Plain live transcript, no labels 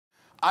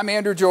I'm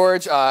Andrew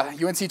George,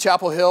 UNC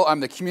Chapel Hill.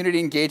 I'm the Community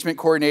Engagement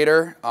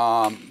Coordinator.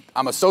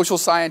 I'm a social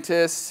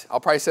scientist.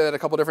 I'll probably say that a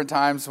couple different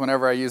times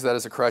whenever I use that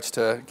as a crutch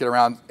to get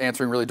around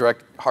answering really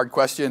direct, hard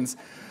questions.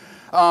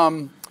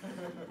 I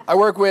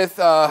work with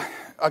a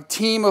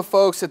team of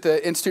folks at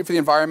the Institute for the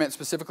Environment,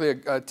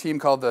 specifically a team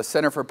called the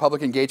Center for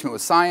Public Engagement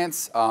with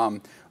Science.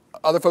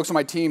 Other folks on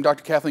my team,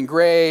 Dr. Kathleen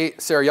Gray,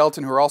 Sarah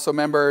Yelton, who are also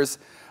members,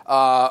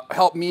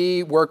 help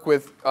me work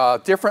with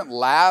different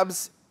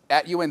labs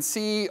at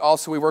UNC.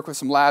 Also, we work with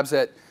some labs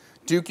at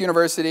Duke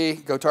University,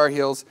 go Tar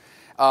Heels.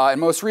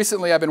 And most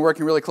recently, I've been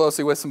working really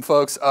closely with some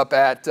folks up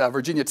at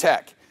Virginia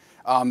Tech,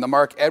 the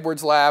Mark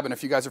Edwards lab. And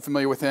if you guys are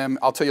familiar with him,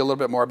 I'll tell you a little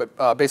bit more.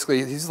 But basically,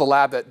 he's the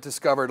lab that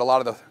discovered a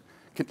lot of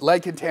the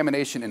lead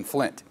contamination in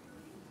Flint.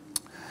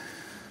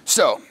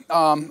 So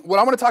what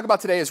I want to talk about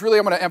today is really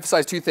I'm going to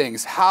emphasize two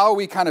things. How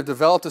we kind of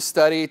developed a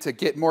study to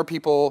get more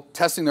people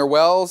testing their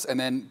wells and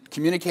then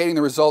communicating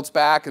the results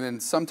back. And then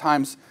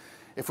sometimes,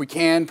 if we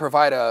can,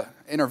 provide an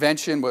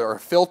intervention or a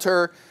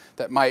filter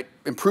that might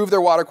improve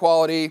their water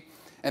quality.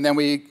 And then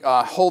we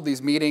hold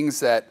these meetings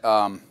that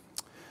are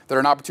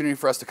an opportunity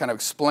for us to kind of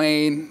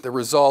explain the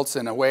results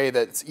in a way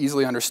that's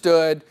easily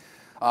understood.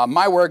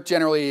 My work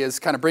generally is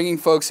kind of bringing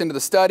folks into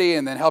the study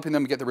and then helping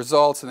them get the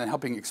results and then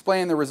helping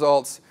explain the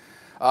results.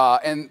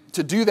 And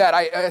to do that,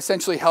 I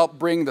essentially help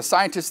bring the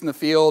scientists in the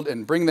field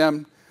and bring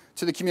them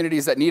to the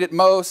communities that need it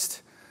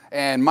most.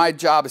 And my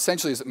job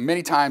essentially is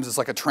many times is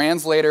like a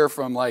translator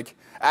from like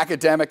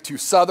academic to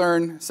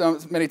Southern,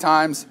 many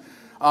times.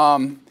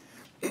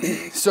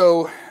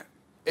 So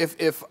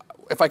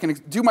if I can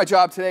do my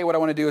job today, what I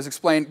want to do is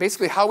explain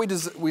basically how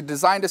we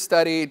designed a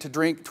study to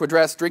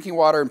address drinking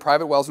water in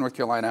private wells in North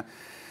Carolina,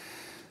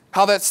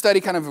 how that study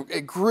kind of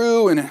it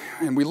grew and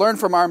we learned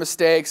from our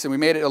mistakes and we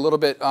made it a little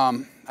bit,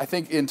 I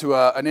think, into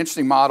an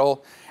interesting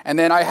model. And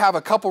then I have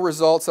a couple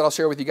results that I'll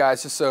share with you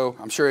guys just so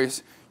I'm sure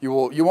you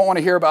won't want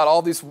to hear about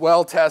all these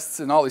well tests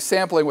and all these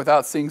sampling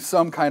without seeing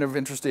some kind of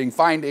interesting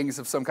findings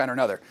of some kind or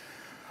another.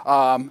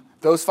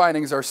 Those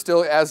findings are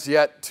still as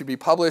yet to be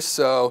published,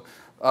 so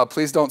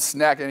please don't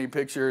snack any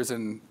pictures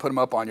and put them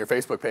up on your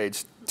Facebook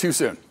page too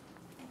soon.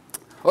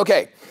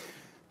 Okay,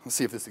 let's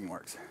see if this thing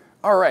works.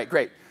 All right,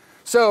 great.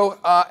 So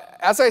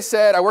as I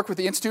said, I work with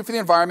the Institute for the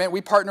Environment. We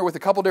partner with a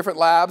couple different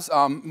labs.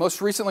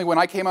 Most recently, when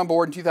I came on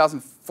board in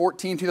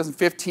 2014,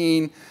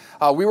 2015,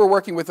 we were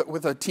working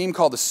with a team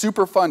called the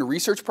Superfund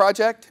Research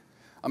Project.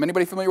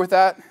 Anybody familiar with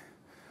that?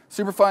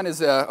 Superfund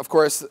is, of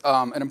course,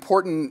 an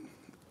important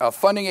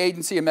funding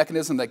agency, a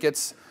mechanism that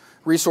gets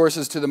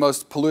resources to the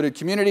most polluted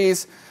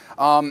communities.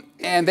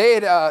 And they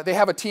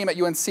have a team at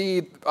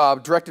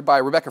UNC directed by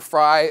Rebecca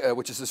Fry,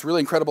 which is this really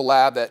incredible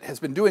lab that has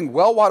been doing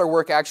well water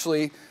work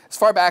actually as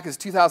far back as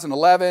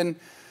 2011.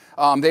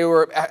 They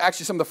were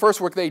actually, some of the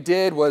first work they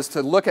did was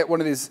to look at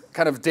one of these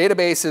kind of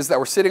databases that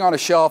were sitting on a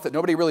shelf that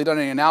nobody really done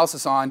any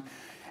analysis on.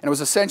 And it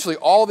was essentially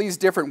all these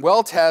different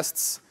well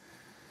tests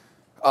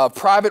of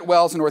private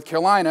wells in North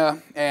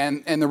Carolina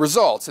and the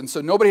results. And so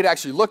nobody had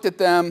actually looked at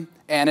them.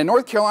 And in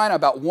North Carolina,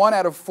 about 1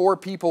 out of 4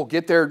 people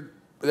get their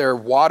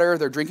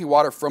drinking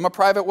water from a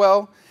private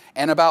well.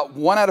 And about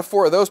 1 out of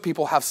 4 of those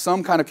people have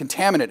some kind of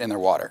contaminant in their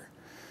water.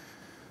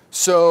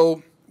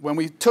 So when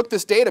we took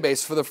this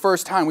database for the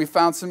first time, we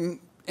found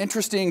some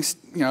interesting,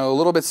 a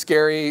little bit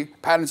scary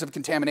patterns of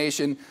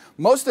contamination.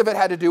 Most of it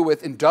had to do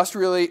with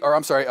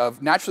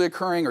of naturally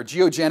occurring or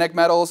geogenic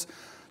metals.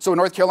 So in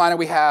North Carolina,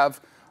 we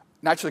have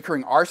naturally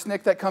occurring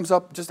arsenic that comes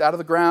up just out of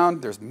the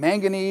ground. There's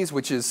manganese,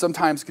 which is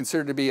sometimes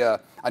considered to be a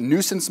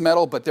nuisance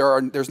metal, but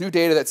there's new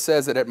data that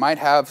says that it might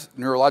have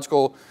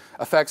neurological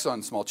effects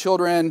on small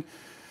children.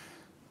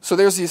 So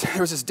there was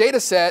this data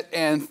set,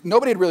 and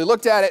nobody had really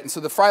looked at it, and so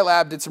the Fry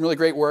Lab did some really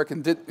great work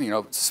and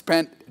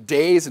spent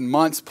days and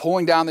months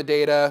pulling down the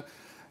data,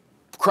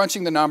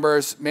 crunching the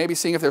numbers, maybe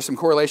seeing if there's some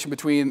correlation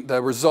between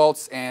the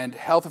results and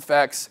health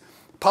effects,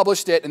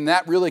 published it, and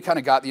that really kind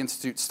of got the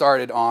Institute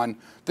started on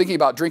thinking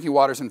about drinking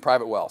waters in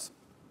private wells.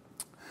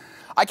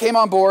 I came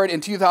on board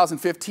in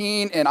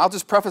 2015, and I'll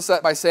just preface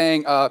that by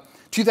saying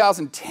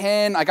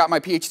 2010, I got my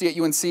PhD at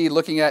UNC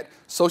looking at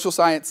social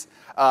science,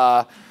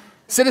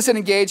 citizen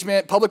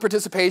engagement, public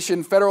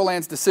participation, federal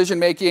lands decision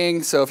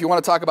making. So if you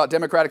want to talk about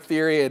democratic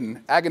theory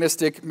and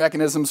agonistic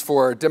mechanisms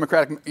for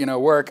democratic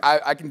work,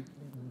 I can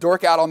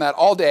dork out on that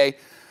all day.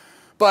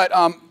 But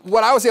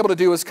what I was able to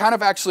do was kind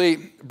of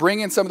actually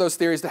bring in some of those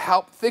theories to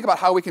help think about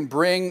how we can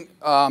bring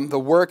the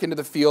work into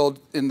the field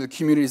in the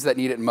communities that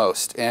need it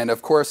most. And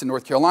of course, in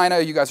North Carolina,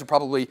 you guys are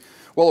probably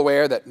well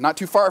aware that not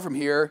too far from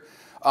here,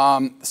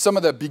 some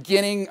of the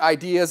beginning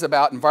ideas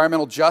about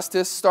environmental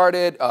justice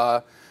started.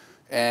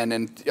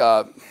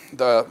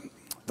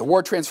 The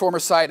Ward Transformer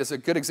site is a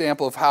good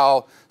example of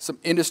how some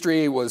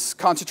industry was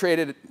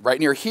concentrated right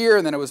near here,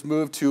 and then it was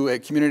moved to a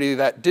community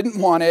that didn't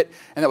want it,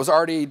 and that was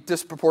already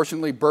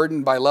disproportionately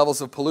burdened by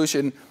levels of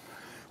pollution,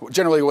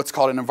 generally what's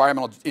called an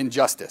environmental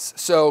injustice.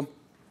 So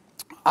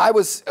I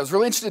was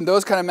really interested in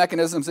those kind of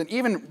mechanisms, and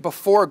even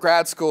before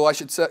grad school, I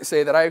should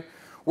say that I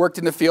worked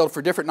in the field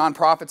for different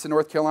nonprofits in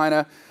North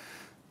Carolina.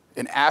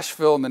 in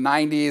Asheville in the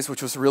 90s,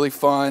 which was really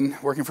fun,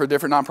 working for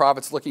different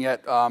nonprofits, looking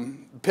at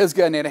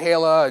Pisgah and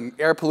Nantahala and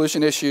air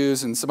pollution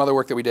issues and some other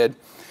work that we did.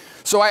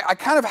 So I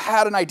kind of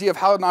had an idea of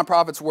how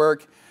nonprofits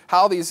work,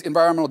 how these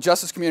environmental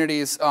justice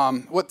communities,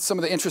 what some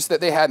of the interests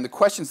that they had and the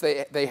questions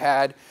they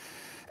had.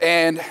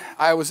 And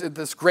I was at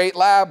this great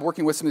lab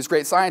working with some of these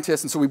great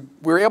scientists, and so we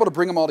were able to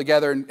bring them all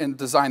together and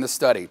design this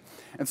study.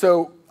 And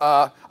so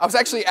I was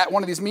actually at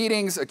one of these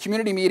meetings, a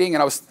community meeting,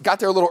 and I got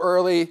there a little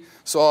early.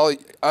 So all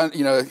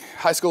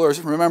high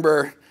schoolers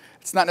remember,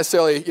 it's not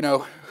necessarily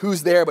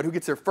who's there, but who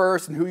gets there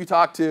first and who you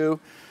talk to.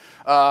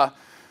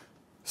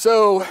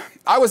 So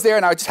I was there,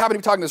 and I just happened to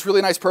be talking to this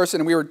really nice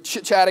person, and we were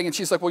chit-chatting, and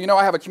she's like, well,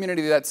 I have a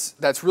community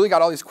that's really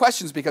got all these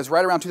questions, because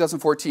right around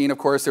 2014, of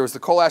course, there was the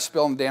coal ash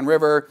spill in the Dan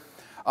River,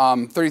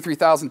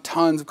 33,000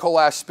 tons of coal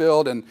ash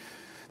spilled, and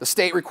the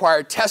state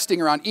required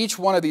testing around each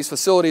one of these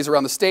facilities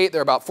around the state.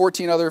 There are about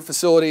 14 other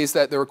facilities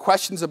that there were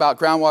questions about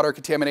groundwater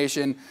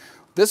contamination.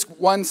 This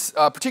one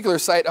particular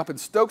site up in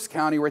Stokes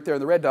County, right there in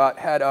the red dot,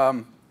 had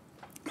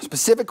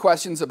specific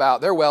questions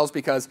about their wells,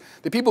 because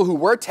the people who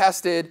were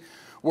tested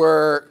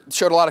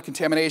showed a lot of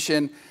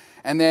contamination,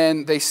 and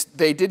then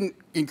they didn't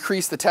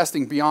increase the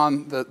testing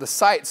beyond the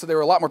site, so there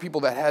were a lot more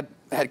people that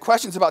had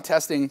questions about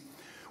testing.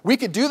 We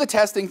could do the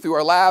testing through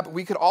our lab.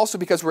 We could also,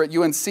 because we're at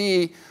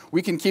UNC,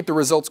 we can keep the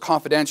results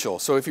confidential.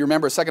 So if you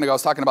remember a second ago, I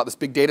was talking about this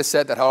big data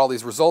set that had all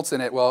these results in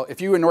it. Well,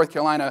 if you were in North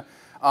Carolina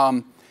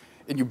and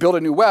you build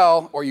a new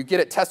well, or you get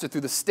it tested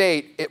through the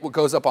state, it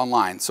goes up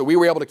online. So we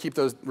were able to keep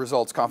those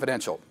results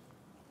confidential.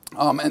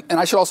 And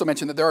I should also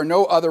mention that there are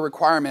no other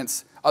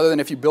requirements other than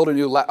if you build a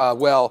new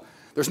well.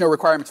 There's no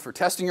requirements for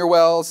testing your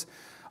wells.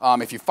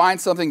 If you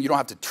find something, you don't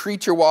have to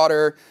treat your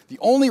water. The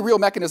only real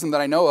mechanism that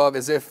I know of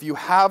is if you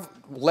have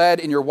lead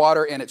in your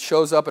water and it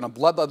shows up in a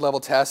blood level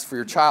test for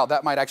your child,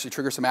 that might actually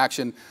trigger some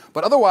action.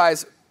 But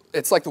otherwise,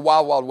 it's like the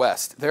wild, wild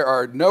west. There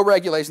are no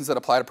regulations that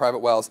apply to private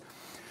wells.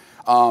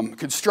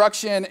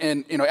 Construction,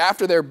 and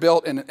after they're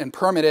built and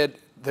permitted,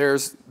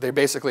 they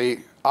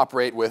basically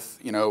operate with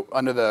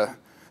under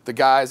the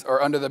guise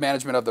or under the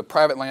management of the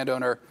private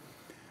landowner,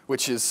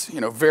 which is,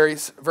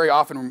 very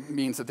often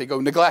means that they go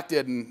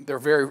neglected and they're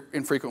very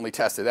infrequently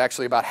tested.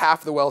 Actually, about half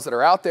of the wells that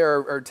are out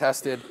there are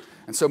tested,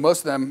 and so most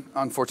of them,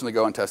 unfortunately,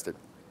 go untested.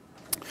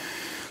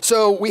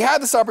 So we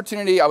had this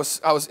opportunity. I was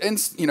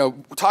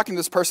talking to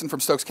this person from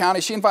Stokes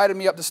County. She invited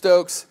me up to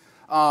Stokes,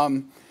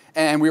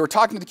 and we were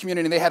talking to the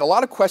community, and they had a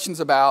lot of questions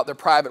about their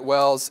private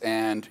wells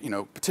and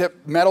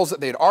metals that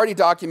they had already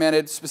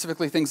documented,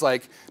 specifically things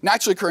like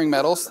naturally occurring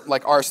metals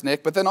like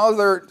arsenic, but then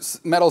other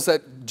metals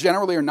that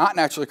generally are not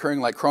naturally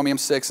occurring like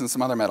chromium-6 and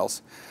some other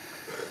metals.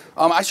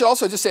 I should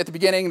also just say at the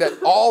beginning that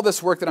all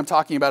this work that I'm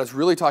talking about is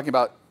really talking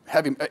about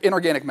heavy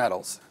inorganic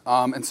metals.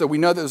 And so we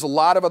know that there's a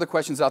lot of other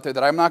questions out there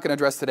that I'm not going to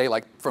address today,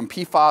 like from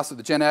PFAS to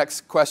the Gen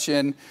X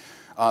question,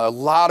 a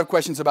lot of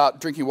questions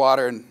about drinking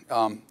water and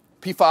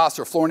PFAS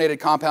or fluorinated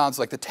compounds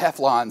like the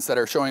Teflons that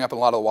are showing up in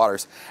a lot of the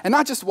waters. And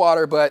not just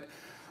water, but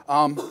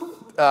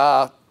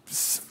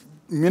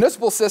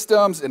municipal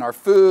systems, in our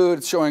food,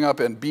 it's showing up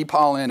in bee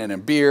pollen and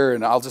in beer,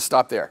 and I'll just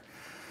stop there.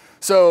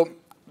 So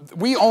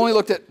we only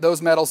looked at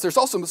those metals. There's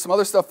also some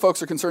other stuff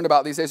folks are concerned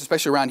about these days,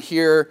 especially around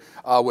here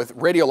with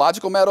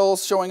radiological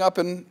metals showing up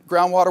in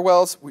groundwater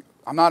wells.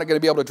 I'm not going to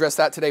be able to address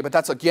that today, but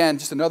that's, again,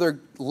 just another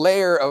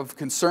layer of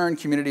concern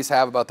communities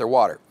have about their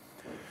water.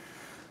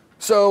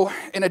 So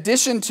in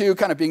addition to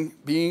kind of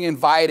being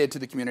invited to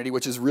the community,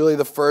 which is really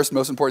the first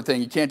most important thing,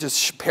 you can't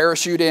just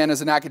parachute in as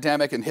an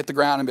academic and hit the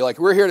ground and be like,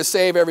 we're here to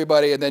save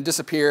everybody, and then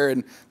disappear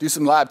and do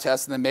some lab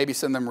tests and then maybe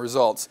send them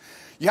results.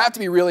 You have to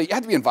be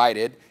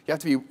invited. You have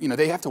to be,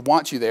 they have to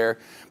want you there.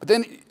 But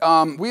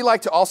then we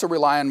like to also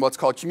rely on what's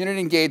called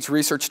community-engaged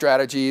research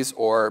strategies,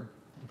 or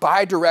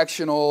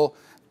bi-directional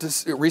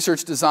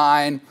research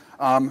design,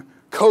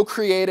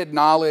 co-created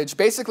knowledge,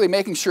 basically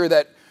making sure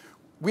that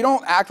we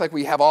don't act like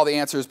we have all the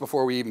answers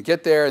before we even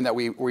get there, and that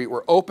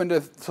we're open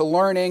to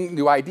learning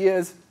new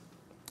ideas.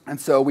 And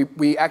so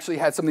we actually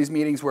had some of these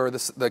meetings where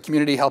the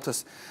community helped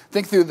us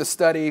think through the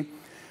study.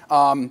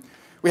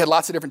 We had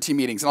lots of different team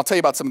meetings, and I'll tell you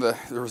about some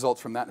of the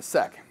results from that in a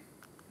sec.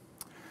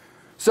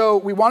 So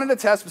we wanted to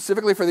test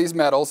specifically for these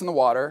metals in the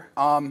water.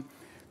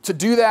 To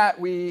do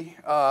that,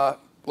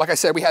 like I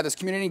said, we had this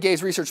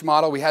community-engaged research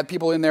model. We had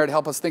people in there to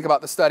help us think about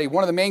the study.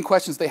 One of the main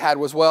questions they had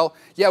was, well,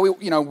 yeah,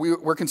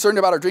 we're concerned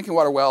about our drinking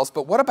water wells,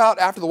 but what about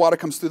after the water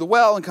comes through the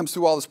well and comes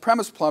through all this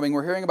premise plumbing?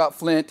 We're hearing about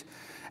flint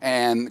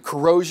and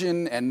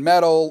corrosion and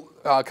metal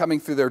coming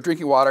through their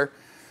drinking water.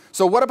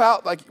 So what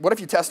if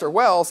you test our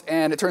wells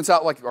and it turns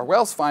out like our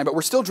well's fine, but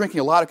we're still drinking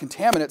a lot of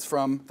contaminants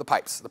from the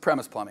pipes, the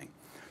premise plumbing?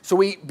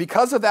 So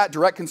because of that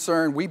direct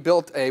concern, we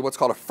built what's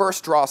called a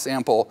first draw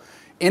sample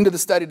into the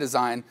study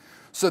design,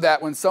 so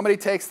that when somebody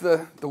takes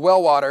the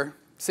well water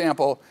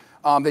sample,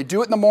 they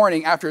do it in the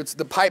morning after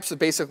the pipes have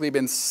basically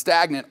been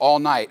stagnant all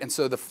night. And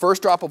so the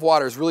first drop of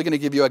water is really going to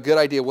give you a good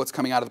idea of what's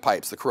coming out of the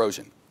pipes, the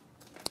corrosion.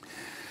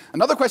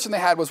 Another question they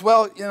had was,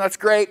 well, that's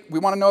great. We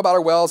want to know about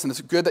our wells, and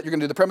it's good that you're going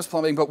to do the premise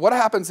plumbing, but what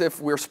happens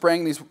if we're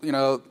spraying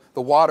the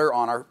water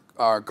on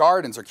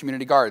gardens or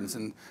community gardens.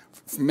 And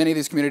for many of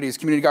these communities,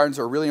 community gardens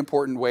are a really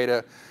important way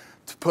to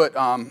put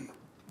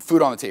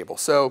food on the table.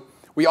 So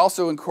we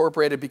also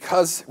incorporated,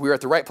 because we were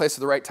at the right place at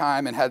the right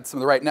time and had some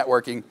of the right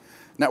networking,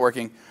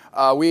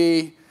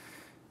 we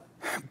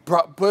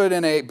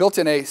built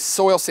in a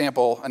soil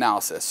sample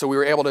analysis. So we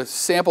were able to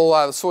sample a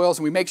lot of the soils,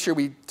 and we make sure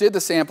we did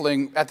the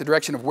sampling at the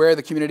direction of where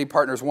the community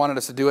partners wanted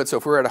us to do it. So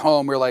if we were at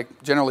home, we were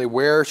like, generally,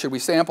 where should we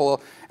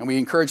sample? And we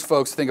encouraged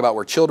folks to think about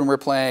where children were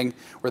playing,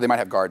 where they might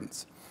have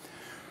gardens.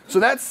 So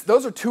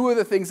those are two of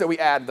the things that we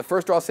added, the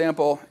first draw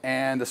sample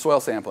and the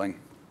soil sampling.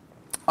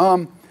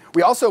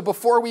 We also,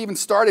 before we even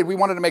started, we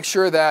wanted to make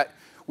sure that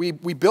we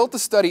built the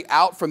study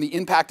out from the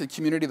impacted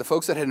community, the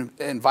folks that had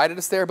invited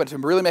us there, but to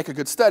really make a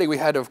good study, we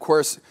had to, of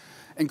course,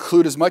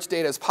 include as much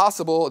data as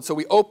possible, and so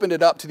we opened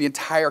it up to the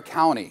entire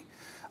county.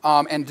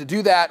 And to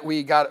do that,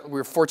 we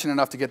were fortunate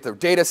enough to get the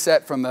data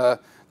set from the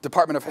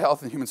Department of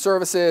Health and Human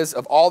Services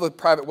of all the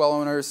private well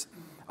owners.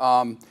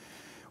 I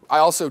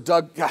also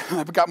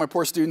got my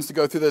poor students to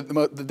go through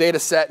the data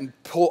set and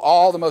pull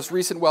all the most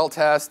recent well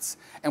tests,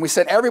 and we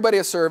sent everybody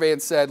a survey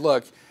and said,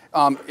 look,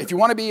 if you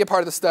want to be a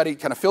part of the study,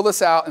 kind of fill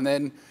this out, and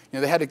then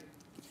they had to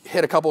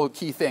hit a couple of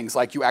key things,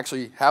 like you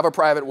actually have a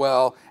private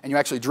well and you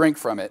actually drink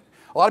from it.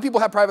 A lot of people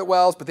have private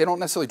wells, but they don't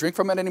necessarily drink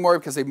from it anymore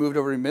because they've moved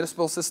over to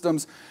municipal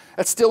systems.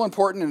 That's still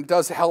important, and it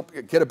does help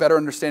get a better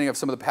understanding of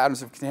some of the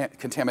patterns of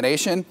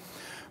contamination.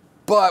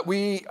 But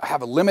we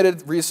have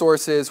limited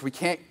resources. We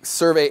can't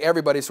survey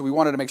everybody, so we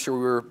wanted to make sure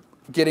we were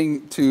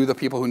getting to the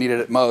people who needed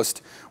it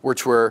most,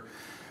 which were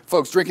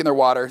folks drinking their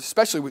water,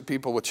 especially with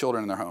people with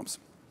children in their homes.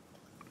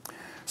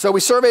 So we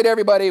surveyed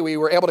everybody. We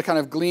were able to kind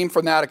of glean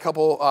from that a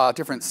couple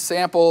different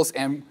samples.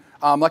 And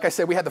like I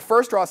said, we had the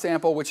first draw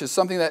sample, which is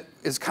something that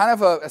is kind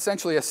of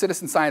essentially a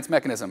citizen science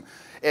mechanism.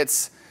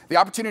 It's the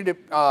opportunity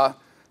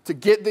to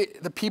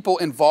get the people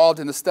involved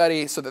in the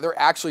study so that they're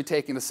actually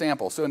taking the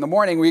sample. So in the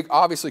morning, we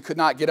obviously could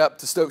not get up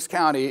to Stokes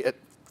County at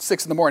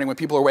 6 in the morning when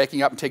people are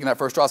waking up and taking that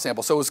first draw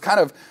sample. So it was kind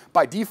of,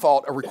 by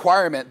default, a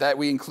requirement that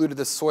we included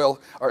this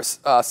soil or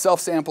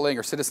self-sampling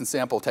or citizen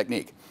sample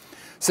technique.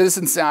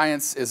 Citizen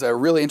science is a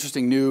really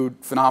interesting new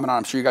phenomenon.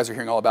 I'm sure you guys are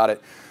hearing all about it.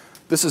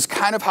 This is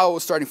kind of how it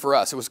was starting for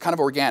us. It was kind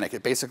of organic.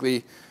 It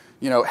basically,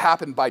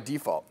 happened by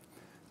default.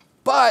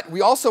 But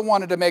we also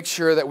wanted to make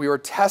sure that we were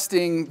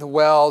testing the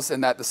wells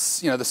and that the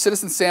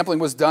citizen sampling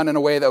was done in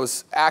a way that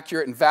was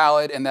accurate and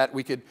valid, and that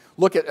we could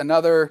look at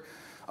another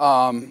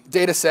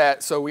data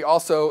set. So we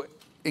also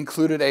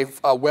included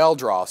a well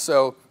draw.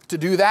 So to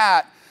do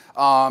that,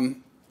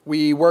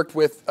 we worked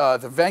with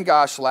the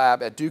Vengosh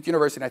lab at Duke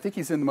University, and I think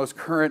he's in the most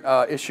current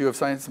issue of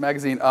Science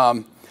Magazine.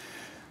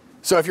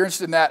 So if you're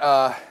interested in that,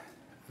 I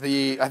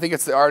think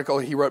it's the article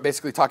he wrote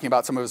basically talking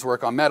about some of his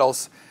work on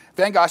metals.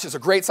 Vengosh is a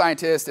great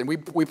scientist, and we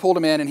pulled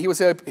him in, and he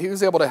was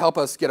able to help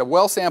us get a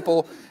well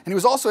sample, and he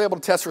was also able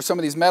to test for some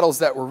of these metals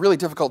that were really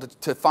difficult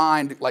to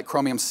find, like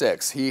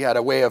chromium-6. He had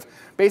a way of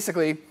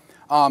basically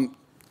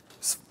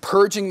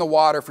purging the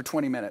water for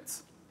 20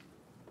 minutes.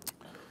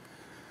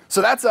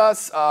 So that's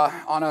us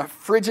on a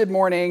frigid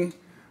morning,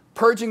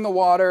 purging the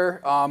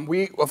water.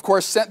 We, of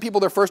course, sent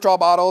people their first draw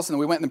bottles, and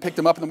we went and picked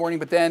them up in the morning,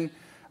 but then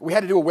we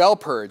had to do a well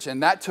purge,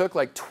 and that took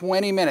like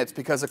 20 minutes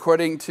because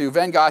according to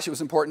Vengosh, it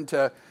was important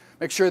to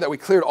make sure that we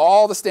cleared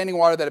all the standing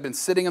water that had been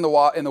sitting in the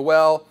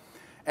well,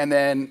 and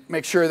then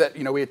make sure that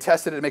we had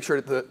tested it to make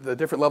sure that the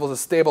different levels are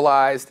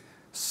stabilized,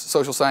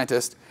 social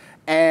scientist.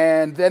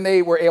 And then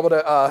they were able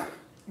to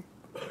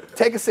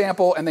take a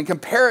sample and then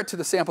compare it to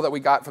the sample that we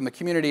got from the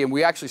community, and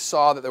we actually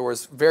saw that there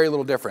was very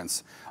little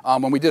difference.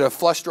 When we did a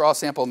flush draw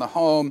sample in the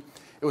home,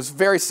 it was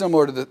very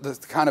similar to the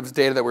kind of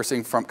data that we're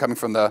seeing coming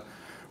from the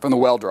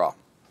well draw.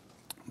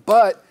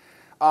 But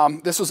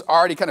this was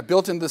already kind of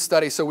built into the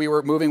study, so we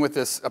were moving with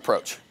this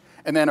approach.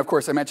 And then, of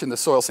course, I mentioned the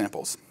soil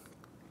samples.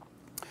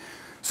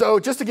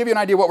 So just to give you an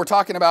idea what we're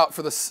talking about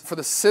for the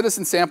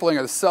citizen sampling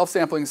or the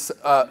self-sampling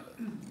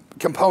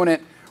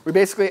component, we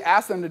basically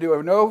asked them to do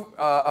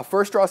a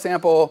first draw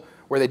sample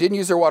where they didn't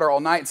use their water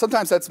all night.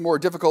 Sometimes that's more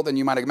difficult than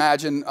you might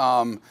imagine.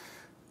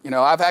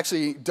 I've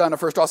actually done a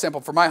first draw sample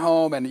for my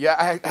home, and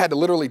yeah, I had to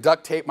literally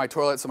duct tape my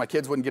toilet so my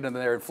kids wouldn't get in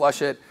there and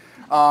flush it.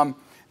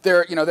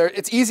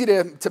 It's easy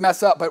to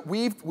mess up, but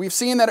we've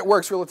seen that it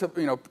works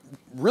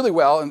really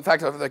well. In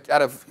fact,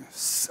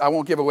 I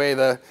won't give away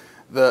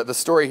the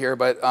story here,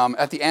 but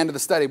at the end of the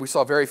study, we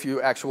saw very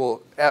few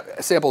actual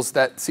samples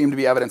that seemed to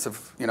be evidence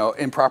of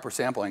improper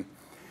sampling.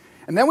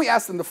 And then we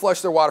asked them to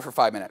flush their water for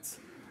 5 minutes,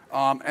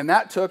 and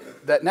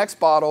that next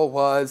bottle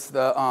was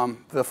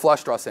the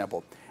flush draw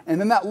sample, and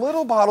then that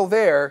little bottle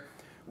there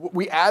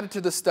we added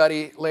to the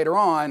study later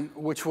on,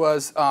 which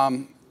was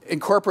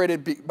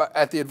incorporated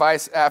at the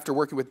advice after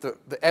working with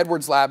the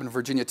Edwards lab in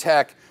Virginia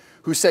Tech,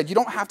 who said you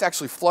don't have to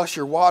actually flush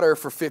your water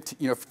for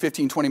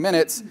 15, 20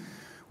 minutes,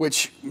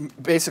 which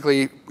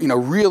basically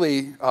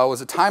really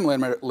was a time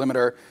rate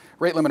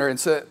limiter, and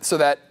so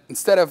that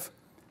instead of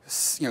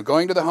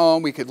going to the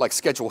home. We could like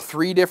schedule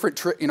 3 different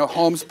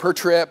homes per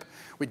trip.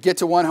 We'd get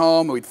to one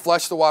home, and we'd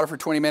flush the water for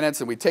 20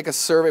 minutes, and we'd take a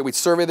survey. We'd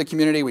survey the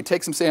community. We'd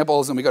take some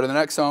samples, and we go to the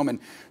next home. And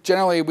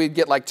generally, we'd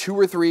get like 2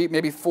 or 3,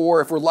 maybe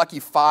 4, if we're lucky,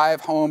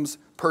 5 homes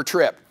per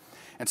trip.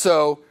 And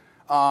so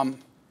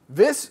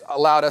this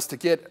allowed us to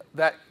get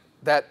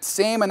that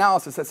same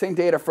analysis, that same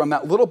data from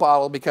that little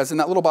bottle, because in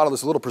that little bottle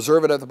there's a little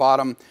preservative at the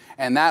bottom,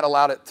 and that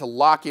allowed it to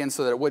lock in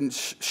so that it wouldn't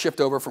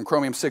shift over from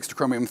chromium-6 to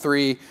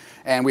chromium-3,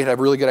 and we'd have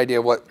a really good idea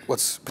of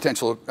what's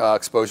potential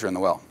exposure in the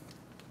well.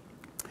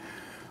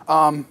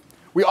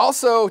 We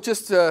also,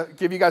 just to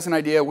give you guys an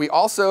idea, we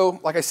also,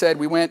 like I said,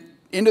 we went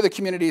into the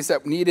communities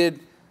that needed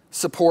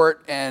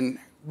support and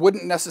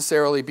wouldn't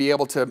necessarily be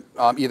able to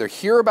either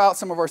hear about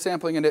some of our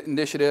sampling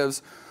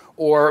initiatives,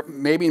 or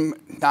maybe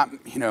not,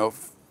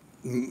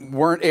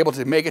 weren't able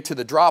to make it to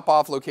the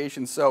drop-off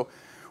locations. So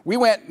we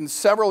went in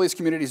several of these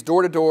communities,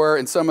 door to door,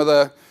 in some of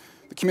the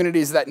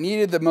communities that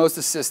needed the most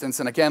assistance.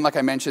 And again, like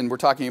I mentioned, we're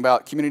talking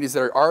about communities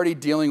that are already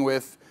dealing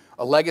with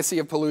a legacy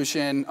of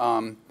pollution,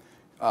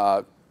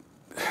 by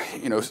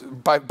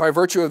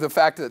virtue of the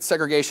fact that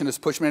segregation has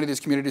pushed many of these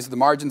communities to the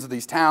margins of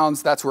these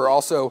towns. That's where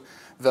also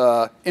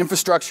the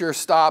infrastructure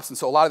stops, and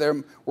so a lot of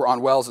them were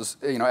on wells,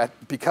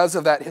 because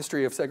of that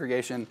history of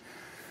segregation.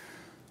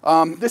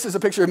 This is a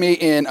picture of me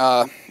in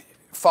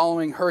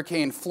following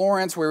Hurricane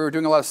Florence, where we were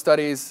doing a lot of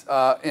studies,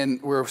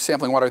 and we were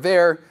sampling water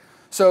there.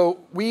 So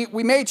we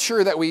made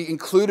sure that we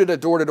included a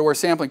door-to-door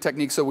sampling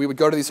technique, so we would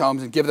go to these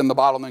homes and give them the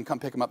bottle and then come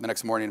pick them up the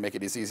next morning and make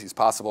it as easy as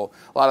possible.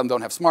 A lot of them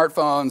don't have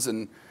smartphones,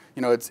 and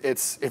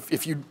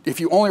if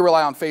you only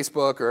rely on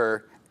Facebook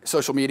or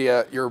social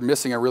media, you're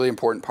missing a really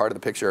important part of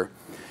the picture.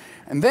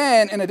 And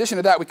then, in addition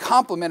to that, we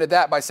complemented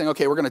that by saying,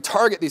 okay, we're going to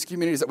target these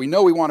communities that we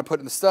know we want to put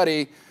in the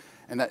study,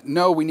 and that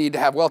know we need to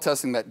have well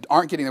testing, that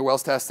aren't getting their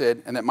wells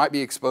tested, and that might be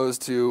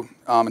exposed to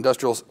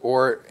industrials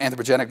or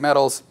anthropogenic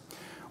metals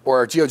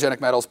or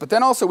geogenic metals. But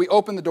then also we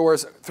opened the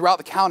doors throughout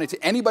the county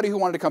to anybody who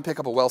wanted to come pick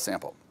up a well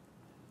sample.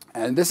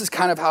 And this is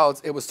kind of how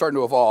it was starting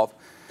to evolve.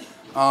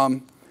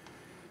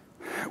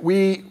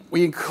 We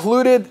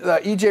included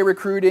EJ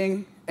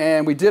recruiting,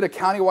 and we did a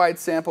countywide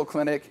sample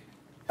clinic.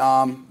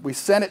 We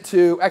sent it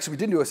to, actually we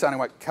didn't do a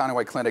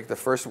countywide clinic, the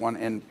first one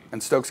in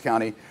Stokes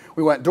County.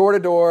 We went door to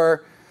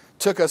door.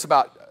 Took us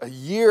about a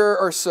year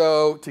or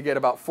so to get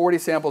about 40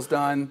 samples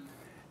done.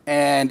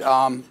 And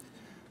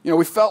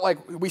we felt like,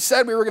 we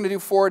said we were going to do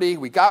 40.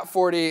 We got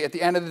 40. At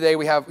the end of the day,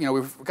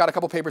 we've got a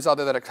couple papers out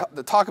there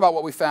that talk about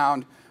what we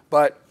found.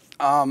 But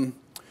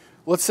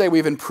let's say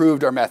we've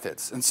improved our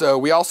methods. And so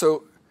we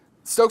also,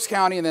 Stokes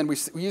County, and then we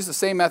use the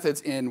same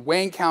methods in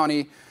Wayne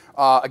County.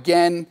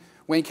 Again,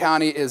 Wayne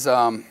County is,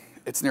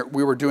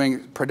 we were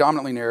doing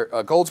predominantly near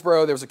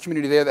Goldsboro. There was a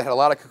community there that had a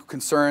lot of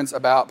concerns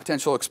about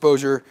potential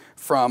exposure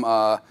from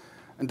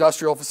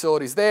industrial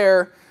facilities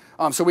there.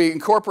 So we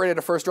incorporated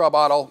a first draw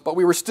bottle, but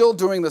we were still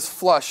doing this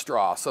flush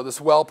draw, so this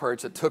well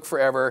perch that took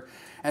forever.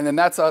 And then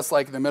that's us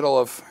like in the middle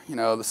of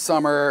the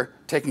summer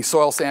taking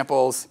soil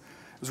samples.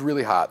 It was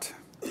really hot.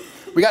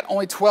 We got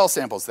only 12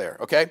 samples there,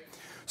 okay?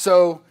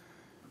 So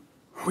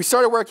we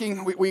started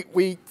working.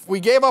 We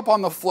gave up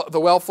on the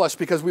well flush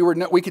because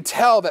we could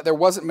tell that there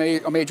wasn't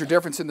a major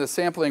difference in the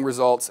sampling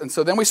results, and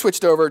so then we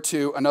switched over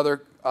to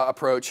another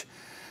approach.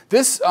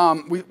 This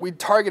we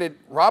targeted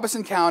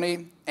Robeson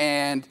County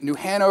and New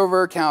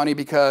Hanover County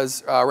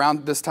because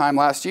around this time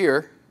last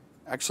year,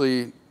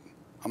 actually,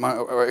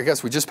 I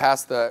guess we just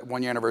passed the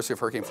 1-year anniversary of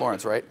Hurricane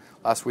Florence, right?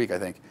 Last week, I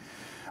think.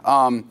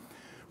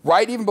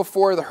 Right even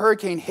before the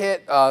hurricane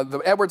hit,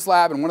 the Edwards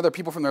lab and one of the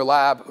people from their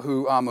lab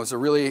who was a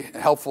really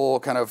helpful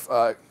kind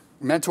of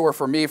mentor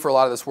for me for a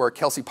lot of this work,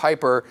 Kelsey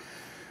Piper,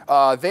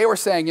 they were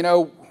saying,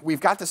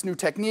 we've got this new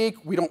technique.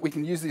 We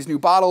can use these new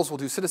bottles. We'll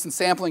do citizen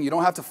sampling. You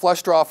don't have to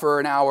flush draw for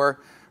an hour,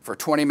 for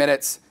 20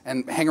 minutes,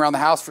 and hang around the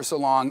house for so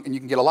long, and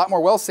you can get a lot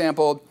more wells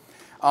sampled.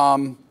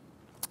 And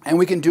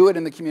we can do it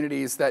in the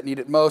communities that need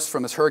it most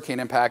from this hurricane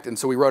impact. And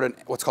so we wrote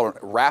what's called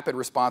a rapid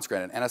response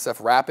grant, an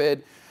NSF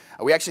rapid.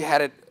 We actually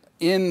had it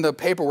in the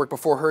paperwork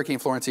before Hurricane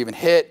Florence even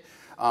hit.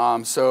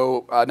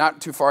 So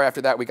not too far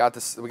after that, we got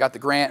the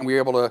grant, and we were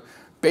able to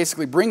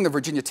basically bring the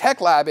Virginia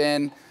Tech lab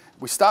in.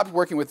 We stopped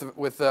working with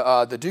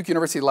the Duke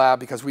University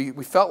lab because we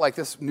felt like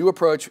this new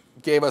approach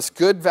gave us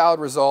good, valid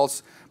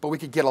results, but we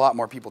could get a lot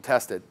more people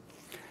tested.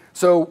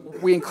 So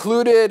we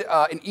included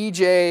an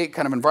EJ,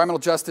 kind of environmental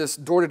justice,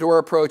 door-to-door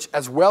approach,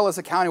 as well as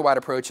a countywide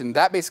approach, and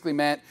that basically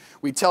meant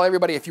we tell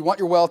everybody, if you want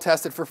your well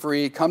tested for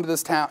free, come to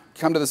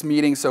this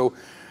meeting. So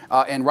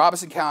in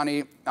Robeson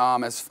County,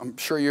 as I'm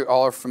sure you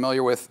all are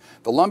familiar with,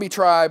 the Lumbee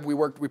tribe,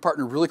 we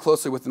partnered really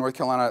closely with the North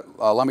Carolina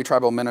Lumbee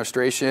Tribal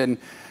Administration.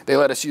 They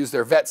let us use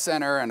their vet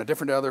center and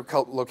different other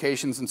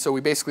locations, and so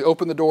we basically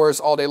opened the doors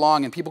all day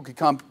long, and people could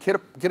come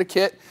get a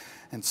kit.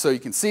 And so you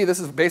can see this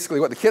is basically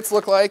what the kits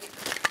look like.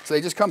 So they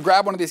just come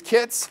grab one of these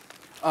kits.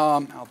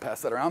 I'll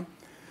pass that around.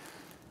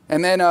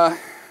 And then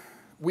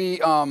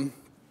we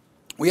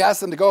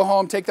asked them to go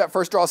home, take that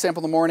first draw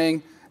sample in the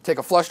morning, take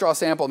a flush draw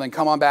sample, and then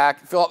come on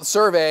back, fill out the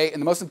survey.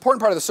 And the most important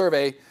part of the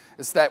survey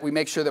is that we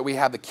make sure that we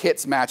have the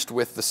kits matched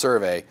with the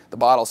survey, the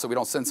bottles, so we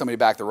don't send somebody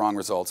back the wrong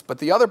results. But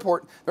there are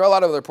a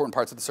lot of other important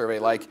parts of the survey,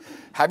 like,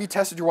 have you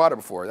tested your water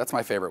before? That's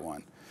my favorite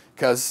one,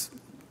 because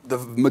the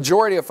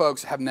majority of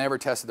folks have never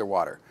tested their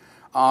water.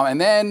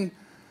 And then,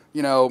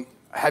 you know,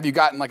 have you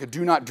gotten like a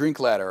do not drink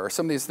letter, or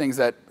some of these things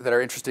that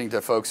are interesting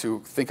to folks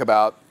who think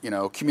about, you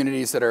know,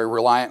 communities that are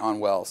reliant on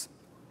wells.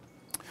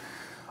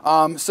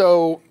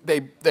 So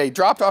they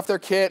dropped off their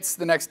kits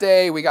the next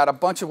day. We got a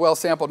bunch of wells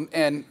sampled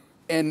in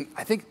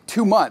I think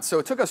 2 months. So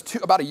it took us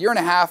about a year and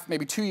a half,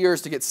 maybe 2 years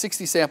to get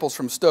 60 samples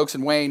from Stokes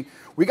and Wayne.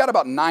 We got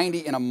about 90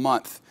 in a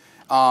month.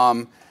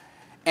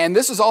 And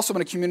this is also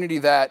in a community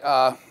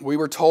that we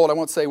were told, I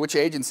won't say which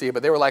agency,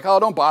 but they were like, oh,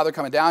 don't bother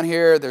coming down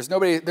here.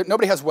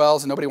 Nobody has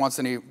wells and nobody wants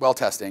any well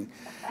testing.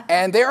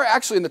 And they're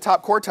actually in the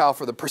top quartile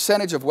for the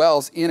percentage of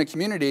wells in a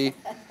community.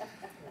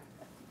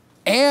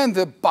 And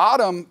the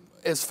bottom,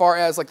 as far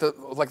as like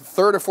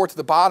third or fourth to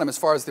the bottom, as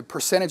far as the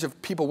percentage of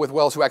people with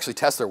wells who actually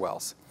test their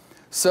wells.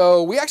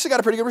 So we actually got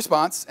a pretty good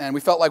response, and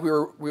we felt like we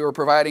were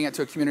providing it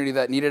to a community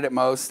that needed it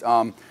most.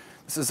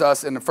 This is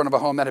us in front of a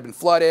home that had been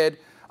flooded.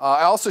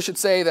 I also should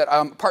say that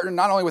I'm partnered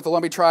not only with the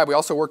Lumbee Tribe, we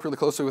also worked really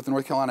closely with the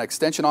North Carolina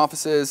Extension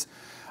offices,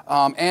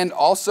 and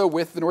also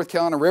with the North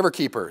Carolina River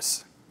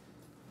Keepers.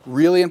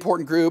 Really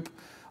important group,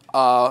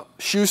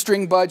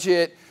 shoestring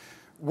budget,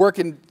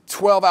 working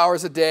 12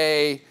 hours a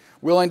day,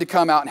 willing to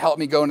come out and help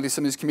me go into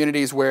some of these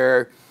communities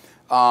where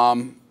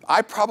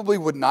I probably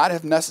would not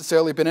have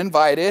necessarily been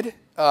invited,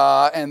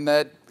 and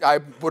that I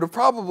would have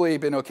probably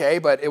been okay,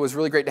 but it was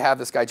really great to have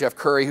this guy, Jeff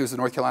Curry, who's the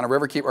North Carolina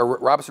River Keeper, or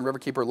Robinson River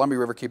Keeper, Lumbee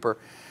River Keeper.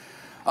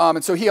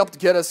 And so he helped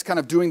get us kind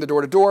of doing the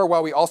door-to-door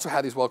while we also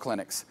had these well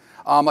clinics.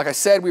 Like I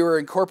said, we were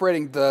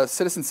incorporating the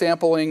citizen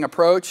sampling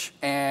approach,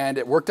 and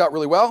it worked out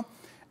really well.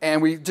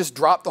 And we just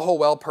dropped the whole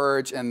well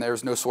purge, and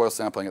there's no soil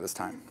sampling at this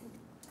time.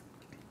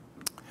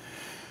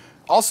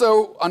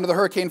 Also, under the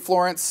Hurricane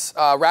Florence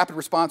Rapid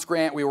Response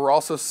Grant, we were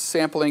also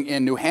sampling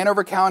in New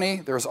Hanover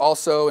County. There's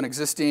also an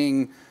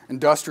existing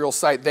industrial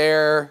site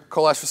there,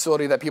 coal ash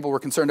facility that people were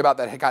concerned about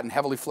that had gotten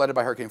heavily flooded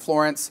by Hurricane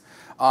Florence,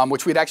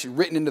 which we'd actually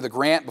written into the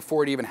grant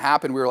before it even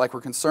happened. We were like,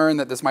 we're concerned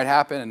that this might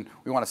happen, and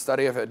we want to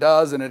study if it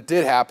does, and it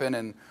did happen,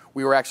 and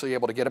we were actually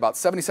able to get about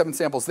 77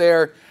 samples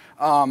there.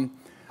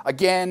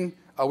 Again,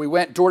 we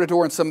went door to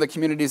door in some of the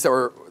communities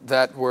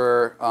that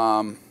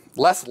were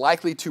less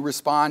likely to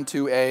respond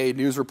to a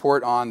news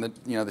report on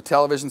the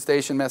television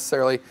station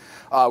necessarily.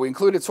 We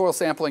included soil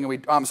sampling,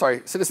 and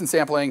citizen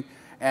sampling,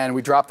 and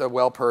we dropped the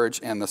well purge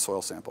and the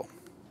soil sample.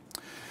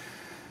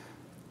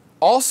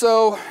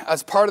 Also,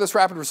 as part of this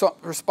rapid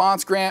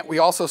response grant, we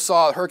also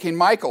saw Hurricane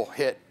Michael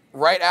hit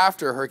right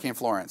after Hurricane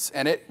Florence,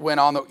 and it went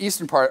on the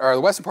eastern part or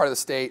the western part of the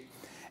state.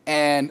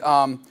 And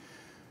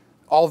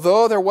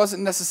although there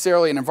wasn't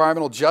necessarily an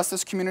environmental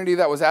justice community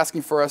that was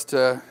asking for us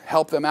to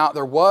help them out,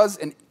 there was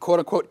an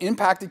quote-unquote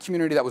impacted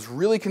community that was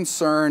really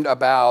concerned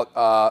about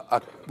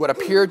what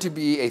appeared to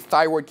be a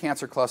thyroid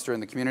cancer cluster in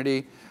the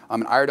community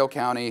in Iredell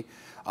County.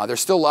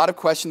 There's still a lot of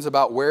questions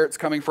about where it's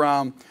coming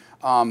from.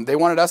 They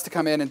wanted us to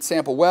come in and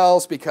sample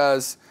wells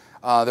because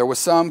there was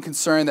some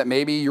concern that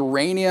maybe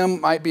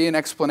uranium might be an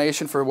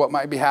explanation for what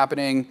might be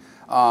happening.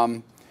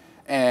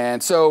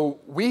 And so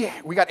we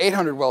got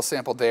 800 wells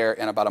sampled there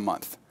in about a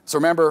month. So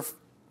remember,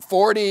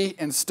 40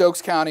 in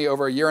Stokes County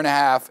over a year and a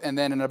half, and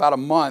then in about a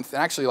month,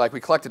 and actually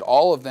we collected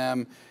all of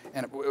them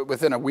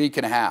within a week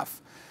and a half.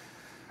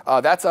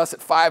 That's us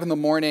at 5 in the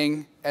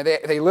morning, and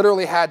they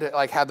literally had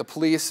to have the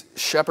police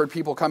shepherd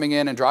people coming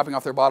in and dropping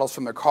off their bottles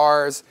from their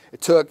cars. It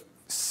took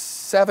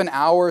 7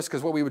 hours,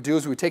 because what we would do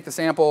is we would take the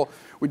sample,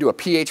 we do a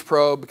pH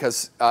probe,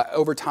 because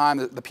over time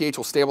the pH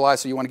will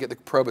stabilize, so you want to get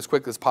the probe as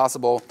quickly as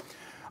possible.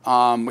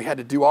 We had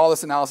to do all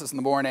this analysis in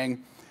the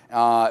morning.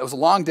 It was a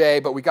long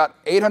day, but we got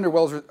 800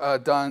 wells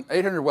done.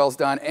 800 wells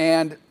done,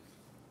 and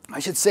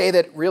I should say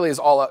that really it's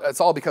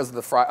all because of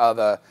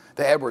the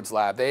Edwards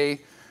lab.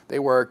 They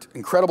worked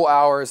incredible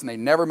hours, and they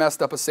never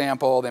messed up a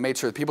sample. They made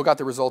sure that people got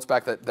the results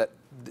back that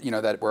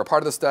were a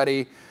part of the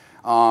study.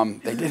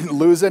 They didn't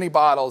lose any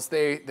bottles.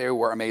 They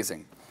were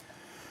amazing.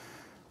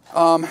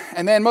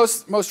 And then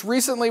most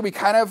recently, we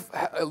kind of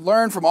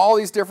learned from all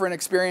these different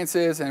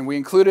experiences, and we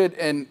included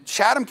in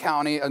Chatham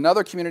County,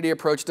 another community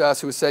approached us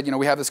who said,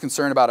 we have this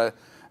concern about an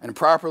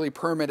improperly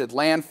permitted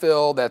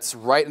landfill that's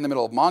right in the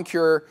middle of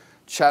Moncure,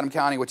 Chatham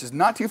County, which is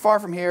not too far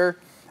from here.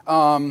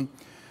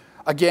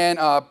 Again,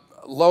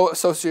 low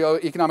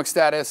socioeconomic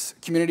status,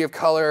 community of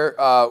color,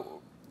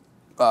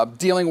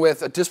 dealing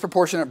with a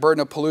disproportionate burden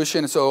of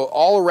pollution. So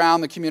all around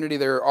the community,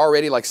 there are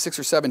already like 6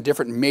 or 7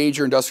 different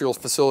major industrial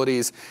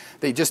facilities.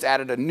 They just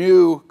added a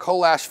new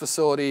coal ash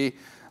facility,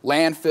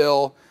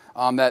 landfill,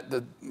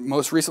 that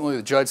most recently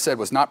the judge said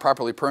was not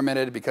properly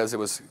permitted because it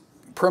was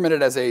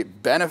permitted as a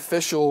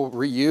beneficial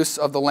reuse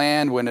of the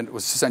land when it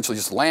was essentially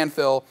just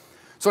landfill.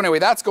 So anyway,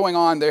 that's going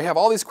on. They have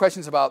all these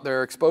questions about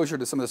their exposure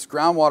to some of this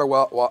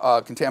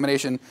groundwater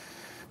contamination.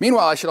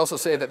 Meanwhile, I should also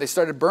say that they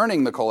started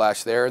burning the coal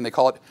ash there, and they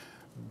call it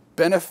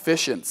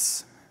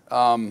beneficence.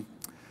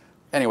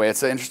 Anyway,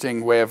 it's an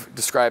interesting way of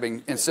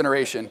describing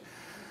incineration.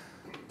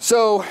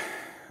 So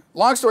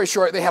long story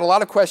short, they had a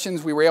lot of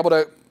questions. We were able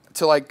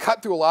to like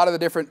cut through a lot of the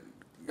different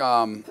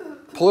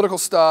political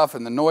stuff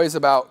and the noise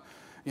about,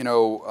 there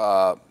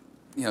are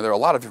a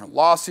lot of different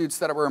lawsuits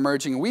that were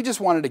emerging. And we just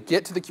wanted to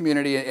get to the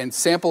community and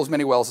sample as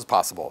many wells as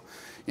possible.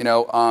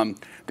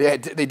 They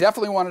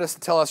definitely wanted us to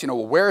tell us,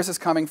 well, where is this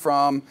coming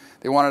from?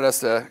 They wanted us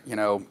to,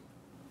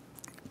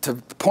 to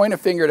point a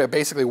finger to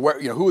basically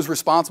who was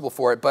responsible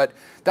for it. But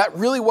that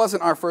really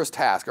wasn't our first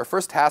task. Our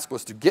first task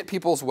was to get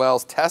people's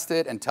wells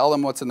tested and tell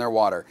them what's in their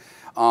water.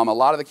 A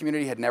lot of the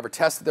community had never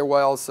tested their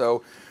wells,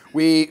 so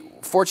we,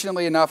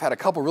 fortunately enough, had a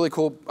couple really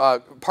cool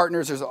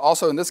partners. There's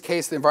also, in this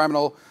case, the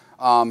environmental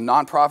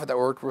nonprofit that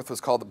we worked with was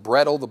called the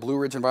BREDL, the Blue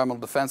Ridge Environmental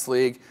Defense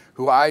League,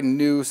 who I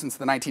knew since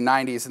the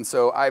 1990s. And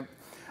so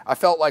I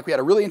felt like we had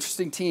a really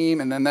interesting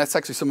team, and then that's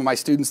actually some of my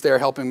students there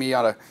helping me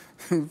on a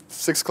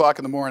 6 o'clock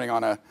in the morning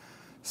on a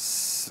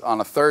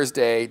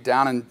Thursday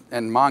down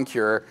in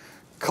Moncure,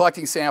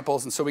 collecting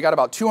samples. And so we got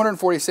about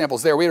 240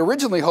 samples there. We had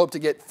originally hoped to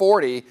get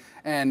 40,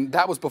 and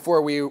that was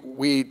before we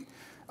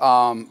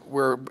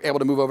were able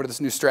to move over to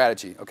this new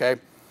strategy, okay?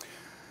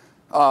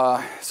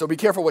 So be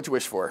careful what you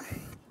wish for.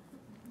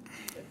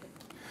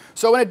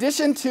 So in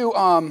addition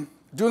to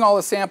doing all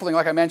the sampling,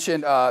 like I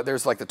mentioned,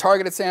 there's like the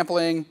targeted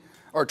sampling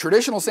or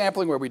traditional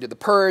sampling where we did the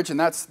purge, and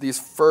that's these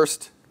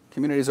first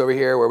communities over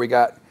here where we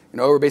got,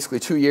 over basically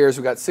 2 years,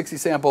 we got 60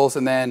 samples,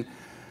 and then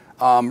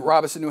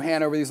Robinson, New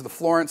Hanover, these are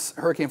the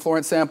Hurricane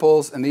Florence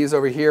samples, and these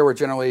over here were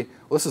generally,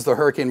 well, this is the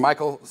Hurricane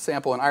Michael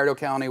sample in Iredell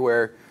County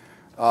where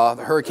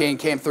the hurricane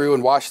came through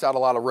and washed out a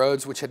lot of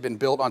roads which had been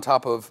built on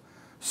top of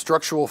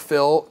structural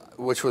fill,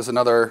 which was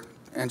another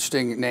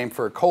interesting name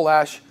for coal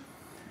ash.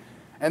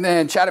 And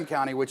then Chatham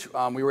County, which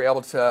we were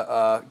able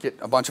to get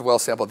a bunch of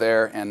wells sampled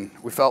there, and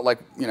we felt like,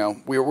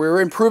 we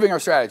were improving our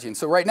strategy. And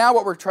so right now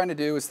what we're trying to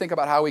do is think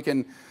about how we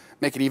can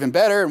make it even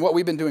better. And what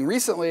we've been doing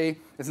recently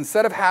is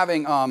instead of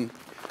having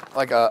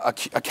like a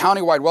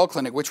county-wide well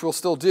clinic, which we'll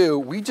still do,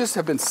 we just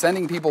have been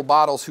sending people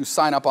bottles who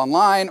sign up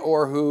online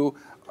or who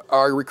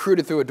are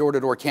recruited through a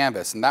door-to-door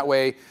canvas. And that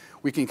way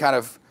we can kind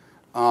of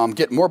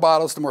get more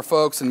bottles to more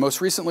folks. And most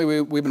recently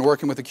we've been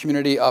working with a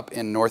community up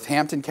in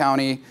Northampton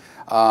County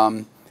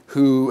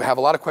who have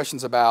a lot of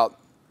questions about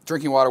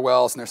drinking water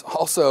wells. And there's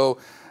also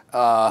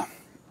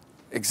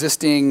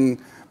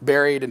existing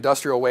buried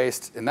industrial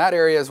waste in that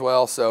area as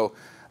well. So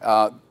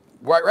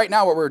right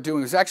now what we're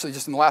doing is actually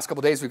just in the last couple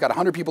of days, we've got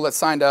 100 people that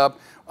signed up.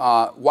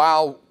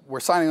 While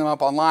we're signing them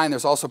up online,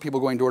 there's also people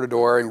going door to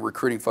door and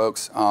recruiting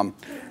folks.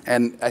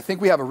 And I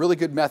think we have a really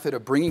good method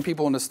of bringing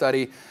people into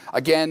study.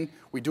 Again,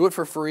 we do it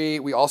for free.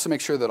 We also make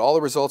sure that all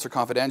the results are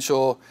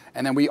confidential.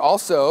 And then we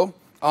also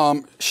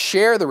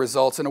share the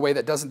results in a way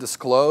that doesn't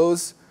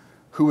disclose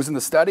who was in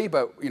the study,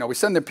 but we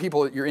send the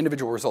people your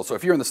individual results. So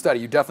if you're in the study,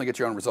 you definitely get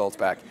your own results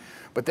back.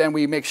 But then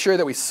we make sure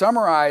that we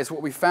summarize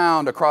what we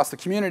found across the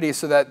community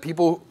so that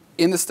people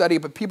in the study,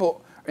 but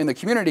people in the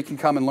community can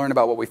come and learn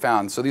about what we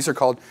found. So these are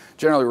called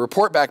generally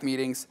report back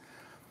meetings.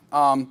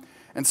 And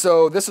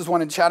so this is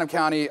one in Chatham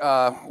County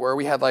where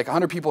we had like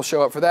 100 people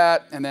show up for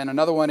that. And then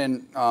another one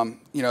in,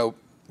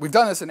 we've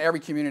done this in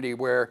every community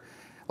where,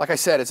 like I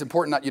said, it's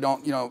important that you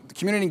don't, the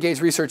community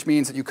engaged research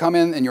means that you come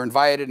in and you're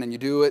invited and you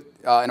do it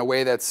in a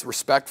way that's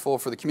respectful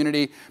for the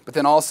community, but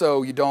then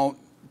also you don't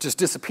just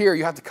disappear.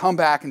 You have to come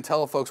back and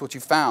tell folks what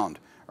you found,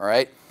 all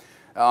right?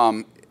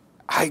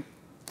 I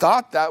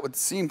thought that would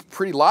seem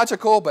pretty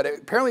logical, but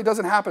it apparently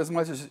doesn't happen as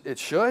much as it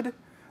should.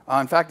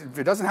 In fact,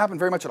 it doesn't happen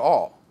very much at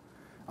all.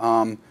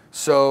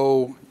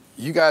 So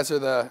you guys are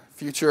the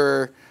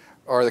future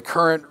or the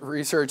current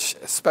research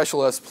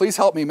specialists. Please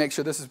help me make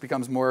sure this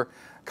becomes more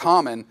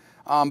common.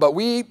 But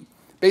we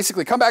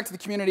basically come back to the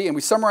community and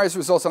we summarize the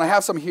results. And I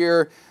have some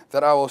here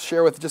that I will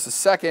share with just a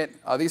second.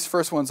 These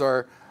first ones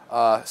are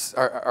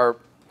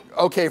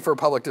okay for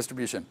public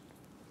distribution.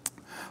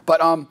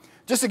 But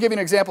just to give you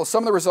an example,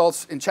 some of the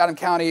results in Chatham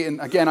County,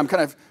 and again,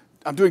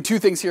 I'm doing two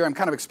things here. I'm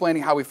kind of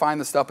explaining how we find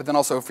this stuff, but then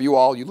also for you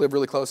all, you live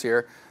really close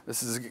here.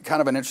 This is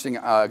kind of an interesting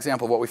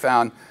example of what we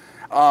found.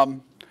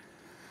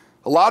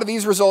 A lot of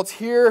these results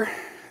here,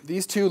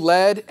 these two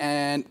lead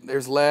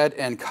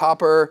and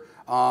copper,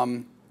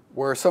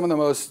 were some of the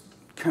most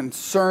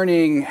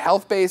concerning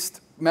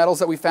health-based metals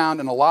that we found,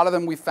 and a lot of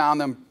them we found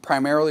them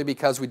primarily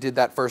because we did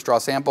that first draw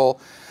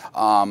sample.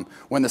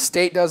 When the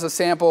state does a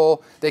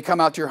sample, they come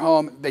out to your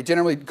home, they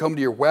generally come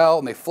to your well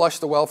and they flush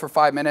the well for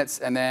 5 minutes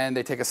and then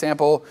they take a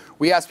sample.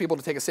 We asked people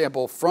to take a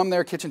sample from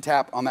their kitchen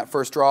tap on that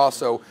first draw,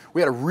 so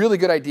we had a really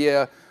good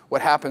idea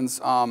what happens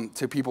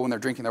to people when they're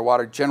drinking their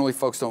water. Generally,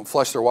 folks don't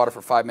flush their water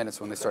for 5 minutes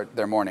when they start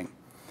their morning.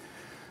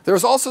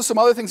 There's also some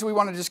other things we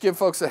want to just give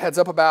folks a heads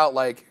up about,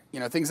 like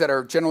things that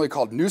are generally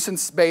called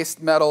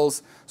nuisance-based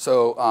metals.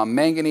 So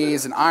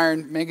manganese and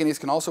iron. Manganese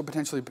can also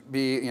potentially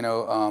be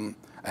a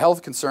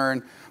health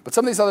concern. But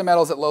some of these other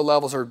metals at low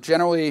levels are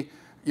generally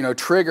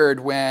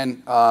triggered when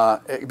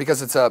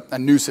because it's a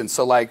nuisance.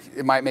 So like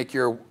it might make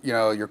your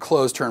your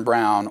clothes turn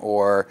brown,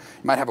 or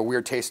you might have a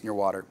weird taste in your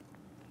water.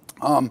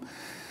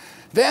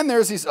 Then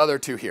there's these other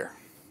two here,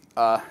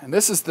 and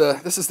this is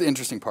the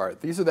interesting part.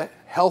 These are the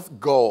health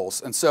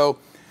goals, and so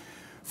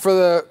for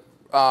the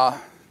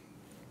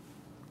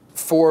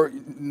for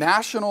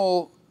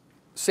National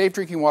Safe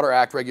Drinking Water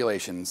Act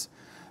regulations,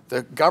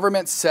 the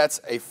government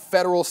sets a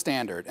federal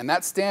standard, and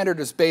that standard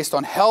is based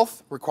on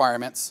health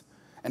requirements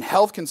and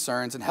health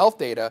concerns and health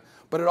data,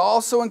 but it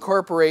also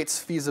incorporates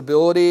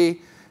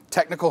feasibility,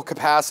 technical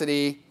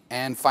capacity,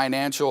 and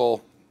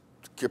financial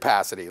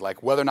capacity,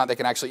 like whether or not they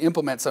can actually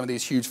implement some of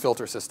these huge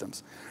filter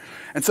systems.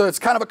 And so it's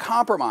kind of a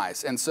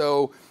compromise. And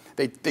so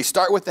they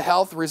start with the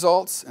health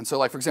results. And so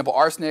like, for example,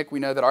 arsenic, we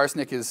know that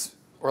arsenic is,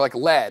 or like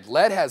lead.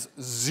 Lead has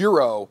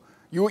zero,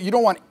 you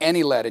don't want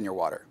any lead in your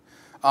water.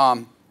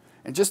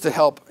 And just to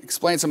help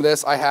explain some of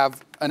this, I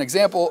have an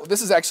example.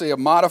 This is actually a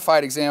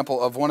modified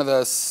example of one of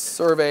the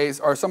surveys,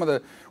 or some of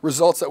the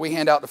results that we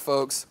hand out to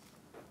folks.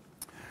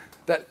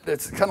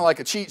 That's kind of like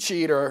a cheat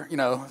sheet, or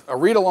a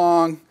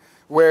read-along,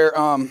 where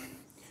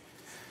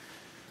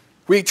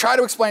we try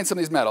to explain some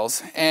of these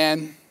metals.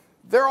 And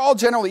they're all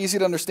generally easy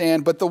to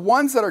understand, but the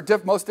ones that are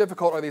most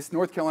difficult are these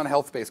North Carolina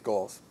health-based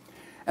goals.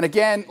 And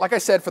again, like I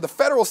said, for the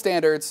federal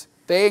standards,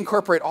 they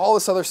incorporate all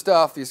this other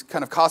stuff, these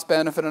kind of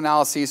cost-benefit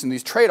analyses and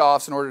these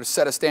trade-offs in order to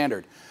set a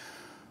standard.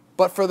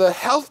 But for the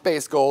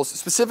health-based goals,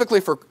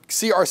 specifically for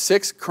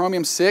CR6,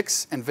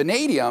 chromium-6, and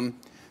vanadium,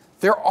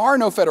 there are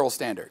no federal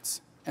standards.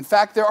 In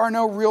fact, there are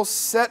no real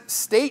set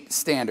state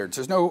standards.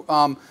 There's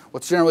no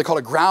what's generally called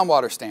a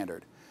groundwater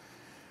standard.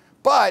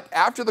 But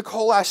after the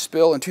coal ash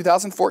spill in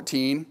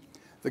 2014,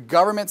 the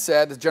government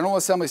said, the General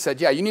Assembly said,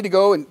 yeah, you need to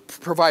go and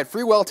provide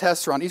free well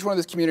tests around each one of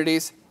these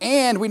communities.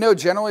 And we know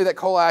generally that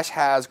coal ash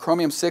has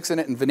chromium-6 in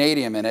it and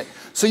vanadium in it.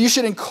 So you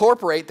should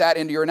incorporate that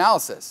into your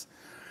analysis.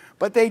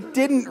 But they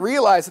didn't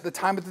realize at the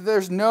time that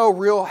there's no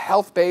real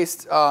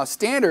health-based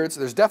standards.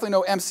 There's definitely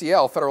no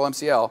MCL, federal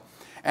MCL,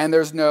 and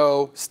there's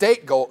no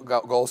state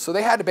goals. So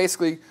they had to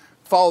basically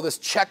follow this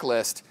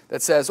checklist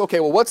that says, okay,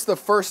 well, what's the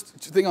first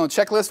thing on the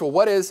checklist? Well,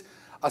 what's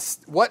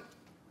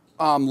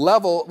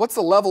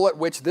the level at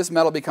which this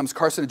metal becomes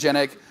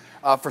carcinogenic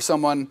for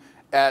someone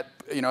at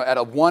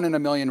a 1 in a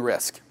million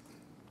risk?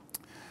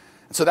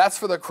 And so that's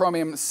for the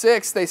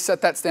chromium-6. They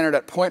set that standard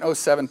at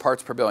 0.07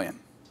 parts per billion.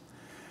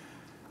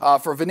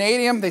 For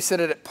vanadium, they set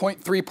it at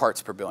 0.3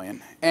 parts per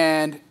billion.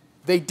 And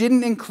they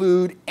didn't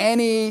include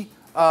any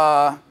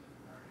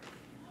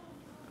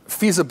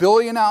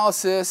feasibility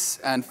analysis.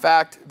 In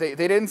fact, they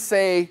didn't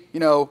say,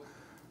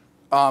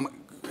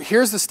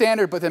 here's the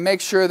standard, but then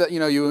make sure that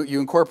you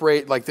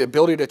incorporate like the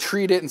ability to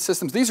treat it in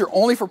systems. These are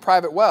only for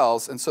private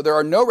wells, and so there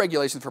are no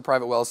regulations for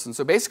private wells. And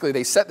so basically,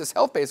 they set this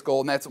health-based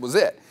goal, and that was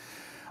it.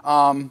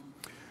 And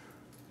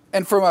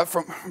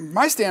from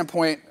my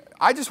standpoint,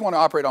 I just want to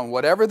operate on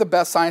whatever the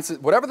best science,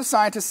 whatever the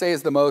scientists say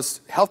is the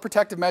most health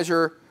protective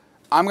measure.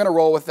 I'm going to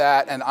roll with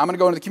that, and I'm going to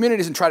go into the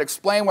communities and try to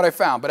explain what I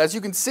found. But as you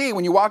can see,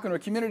 when you walk into a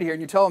community here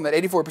and you tell them that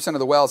 84% of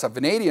the wells have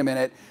vanadium in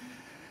it,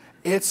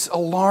 it's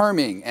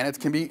alarming, and it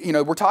can be,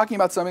 we're talking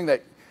about something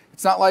that,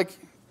 it's not like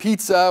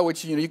pizza,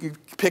 which, you can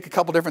pick a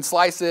couple different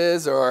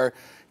slices, or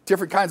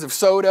different kinds of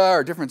soda,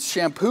 or different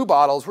shampoo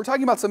bottles. We're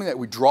talking about something that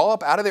we draw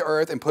up out of the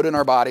earth and put in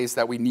our bodies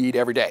that we need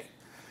every day.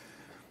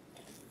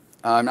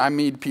 I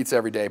need pizza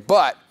every day,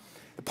 but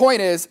the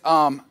point is,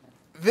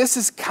 this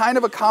is kind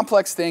of a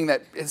complex thing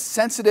that is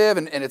sensitive,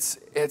 and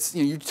it's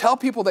you tell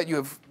people that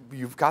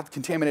you've got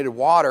contaminated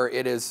water,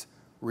 it is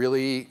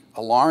really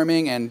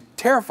alarming and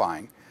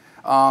terrifying.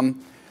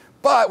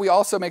 But we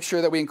also make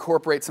sure that we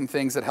incorporate some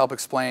things that help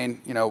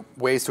explain,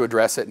 ways to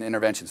address it and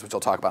interventions, which I'll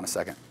talk about in a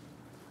second.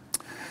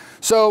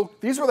 So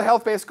these were the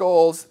health-based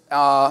goals.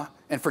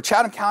 And for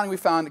Chatham County, we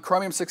found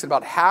chromium-6 in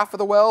about half of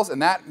the wells.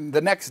 And that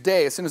the next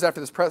day, as soon as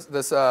after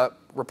this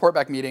report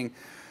back meeting,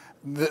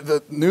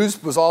 the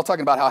news was all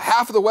talking about how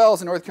half of the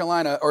wells in North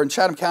Carolina or in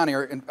Chatham County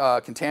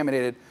are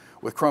contaminated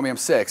with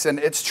chromium-6. And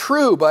it's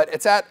true, but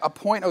it's at a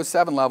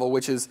 0.07 level,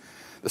 which is,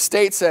 the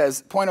state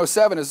says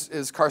 0.07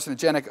 is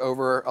carcinogenic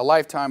over a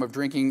lifetime of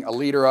drinking a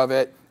liter of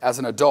it as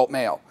an adult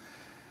male.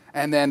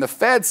 And then the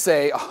feds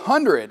say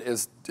 100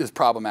 is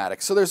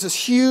problematic. So there's this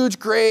huge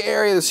gray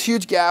area, this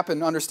huge gap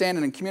in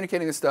understanding and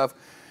communicating this stuff.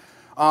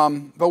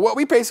 But what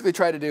we basically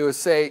try to do is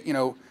say,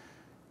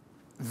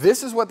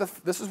 this is what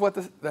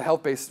the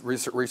health-based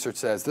research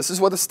says. This is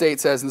what the state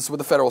says, and this is what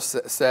the federal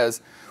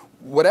says.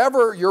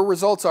 Whatever your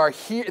results are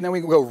here, and then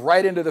we can go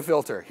right into the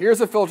filter. Here's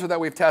a filter that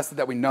we've tested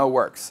that we know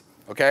works.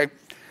 Okay,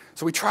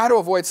 so we try to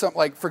avoid something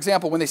like, for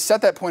example, when they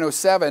set that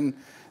 0.07.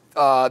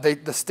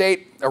 The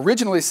state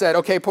originally said,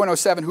 okay,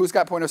 0.07, who's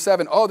got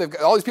 0.07? Oh,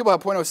 all these people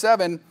have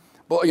 0.07.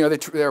 Well,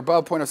 they're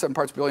above 0.07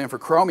 parts per billion for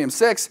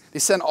chromium-6. They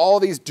sent all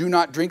these do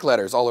not drink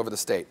letters all over the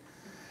state.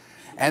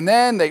 And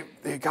then they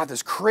got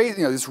this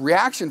crazy, this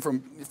reaction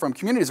from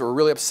communities that were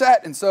really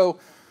upset. And so,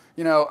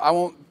 I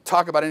won't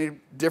talk about any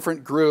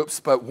different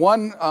groups, but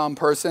one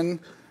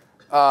person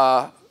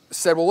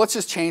said, well, let's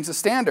just change the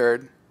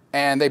standard.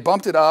 And they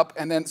bumped it up.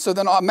 And then,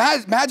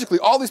 magically,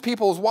 all these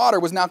people's water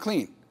was now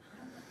clean.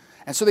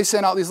 And so they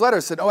sent out these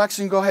letters, said, oh,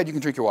 actually, go ahead, you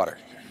can drink your water.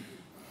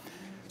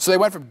 So they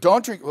went from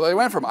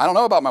I don't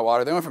know about my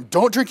water. They went from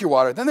don't drink your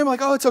water. Then they were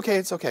like, oh, it's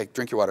okay,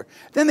 drink your water.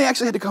 Then they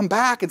actually had to come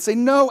back and say,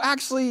 no,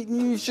 actually,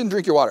 you shouldn't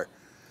drink your water.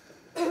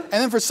 And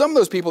then for some of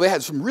those people, they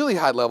had some really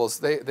high levels.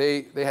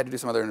 They had to do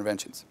some other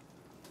interventions.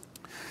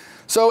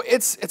 So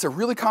it's a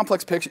really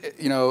complex picture,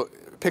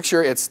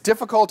 picture. It's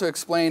difficult to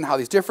explain how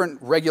these different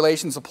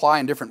regulations apply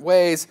in different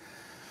ways.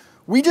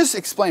 We just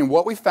explain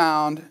what we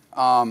found,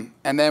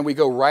 and then we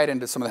go right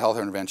into some of the health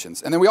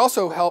interventions. And then it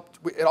also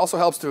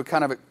helps to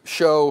kind of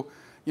show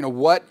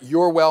what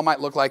your well might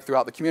look like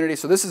throughout the community.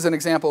 So this is an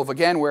example of,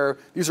 again, where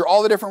these are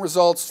all the different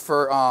results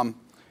for, I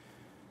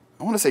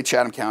want to say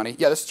Chatham County.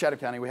 Yeah, this is Chatham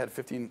County. We had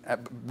 15,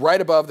 right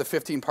above the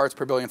 15 parts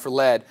per billion for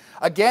lead.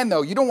 Again,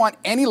 though, you don't want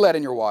any lead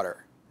in your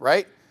water,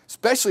 right?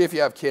 Especially if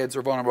you have kids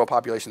or vulnerable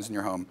populations in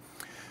your home.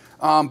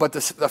 But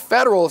the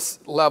federal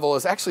level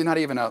is actually not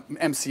even a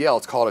MCL.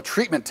 It's called a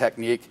treatment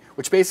technique,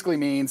 which basically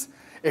means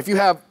if you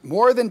have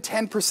more than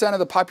 10% of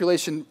the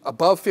population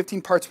above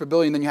 15 parts per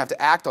billion, then you have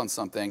to act on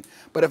something.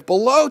 But if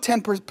below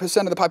 10%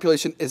 of the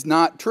population is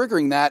not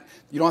triggering that,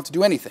 you don't have to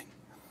do anything,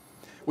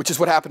 which is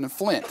what happened in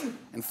Flint.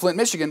 In Flint,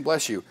 Michigan,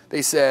 bless you,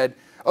 they said,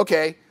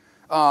 okay,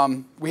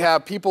 we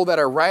have people that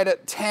are right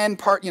at 10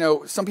 part,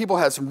 some people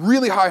have some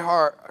really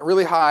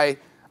high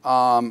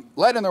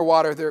lead in their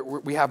water.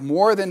 We have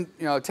more than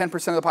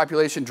 10% of the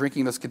population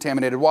drinking this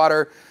contaminated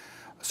water,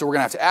 so we're going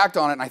to have to act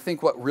on it. And I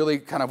think what really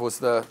kind of was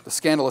the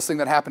scandalous thing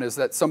that happened is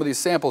that some of these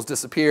samples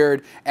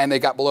disappeared and they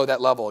got below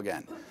that level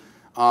again.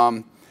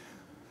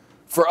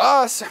 For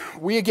us,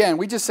 we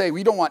just say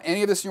we don't want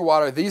any of this in your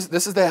water. This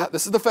is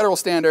the federal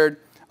standard,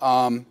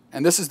 and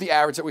this is the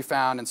average that we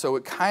found, and so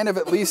it kind of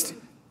at least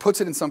puts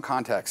it in some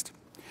context.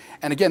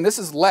 And again, this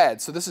is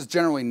lead, so this is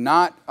generally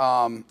not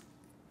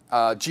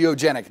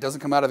geogenic. It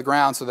doesn't come out of the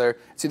ground, so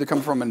it's either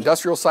coming from an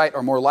industrial site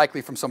or more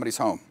likely from somebody's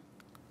home.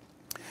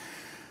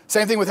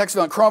 Same thing with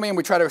hexavalent chromium.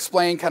 We try to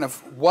explain kind of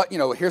what,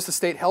 here's the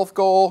state health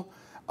goal.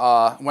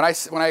 When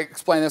I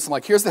explain this, I'm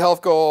like, here's the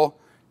health goal.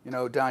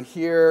 Down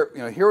here,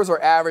 here was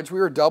our average. We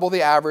were double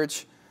the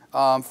average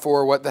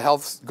for what the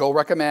health goal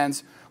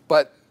recommends.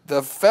 But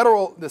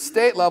the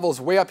state level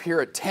is way up here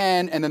at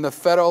 10, and then the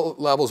federal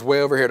level is way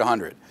over here at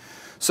 100.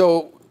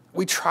 So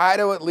we try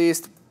to at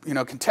least,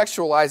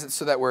 contextualize it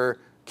so that we're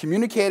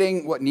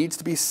communicating what needs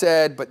to be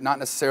said, but not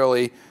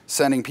necessarily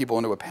sending people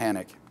into a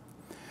panic.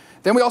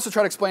 Then we also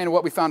try to explain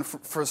what we found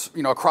for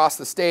across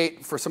the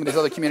state for some of these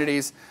other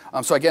communities.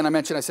 So again,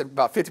 I said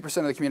about 50%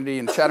 of the community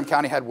in Chatham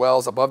County had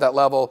wells above that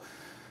level.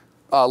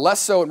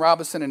 Less so in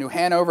Robinson and New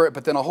Hanover,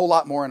 but then a whole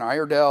lot more in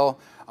Iredell.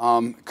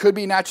 Could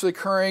be naturally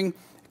occurring,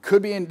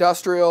 could be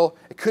industrial,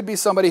 it could be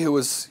somebody who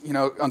was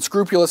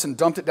unscrupulous and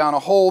dumped it down a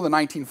hole in the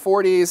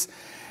 1940s.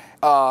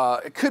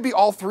 It could be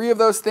all three of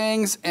those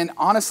things, and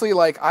honestly,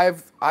 like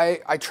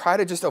I try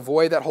to just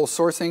avoid that whole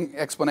sourcing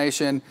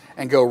explanation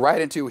and go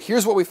right into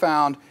here's what we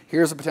found,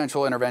 here's a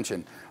potential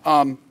intervention.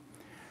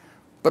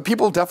 But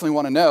people definitely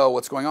want to know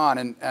what's going on,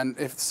 and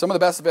if some of the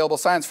best available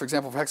science, for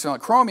example, for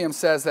hexavalent chromium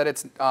says that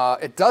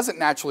it doesn't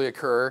naturally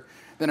occur,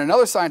 then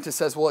another scientist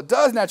says, well, it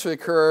does naturally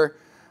occur,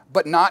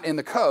 but not in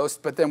the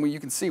coast. But then you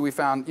can see we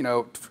found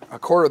a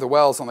quarter of the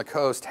wells on the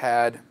coast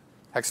had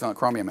hexavalent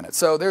chromium in it.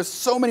 So there's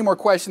so many more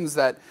questions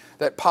that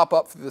pop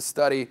up through this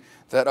study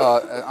that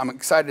I'm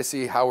excited to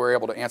see how we're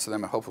able to answer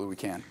them, and hopefully we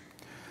can.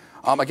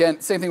 Again,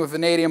 same thing with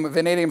vanadium.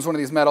 Vanadium is one of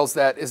these metals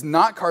that is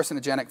not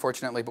carcinogenic,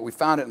 fortunately, but we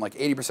found it in like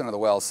 80% of the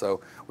wells,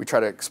 so we try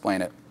to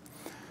explain it.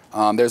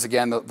 There's,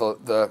 again,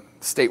 the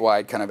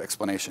statewide kind of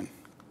explanation.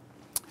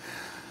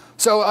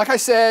 So like I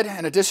said,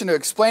 in addition to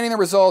explaining the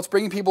results,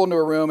 bringing people into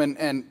a room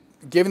and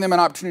giving them an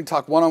opportunity to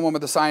talk one-on-one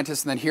with the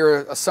scientists and then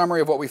hear a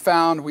summary of what we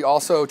found, we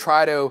also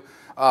try to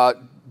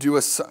do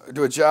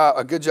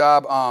a good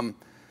job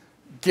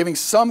giving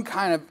some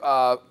kind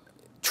of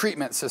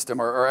treatment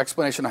system or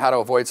explanation of how to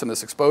avoid some of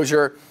this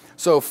exposure.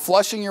 So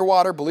flushing your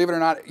water, believe it or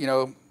not,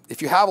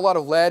 if you have a lot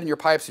of lead in your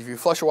pipes, if you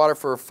flush your water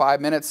for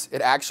 5 minutes,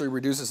 it actually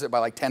reduces it by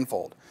like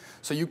tenfold.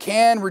 So you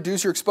can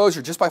reduce your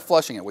exposure just by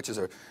flushing it, which is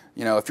if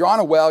you're on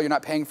a well, you're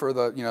not paying for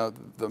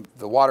the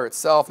water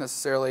itself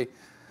necessarily.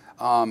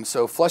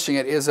 So flushing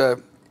it is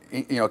an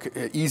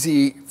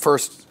easy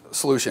first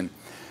solution.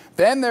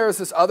 Then there's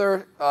this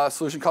other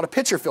solution called a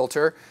pitcher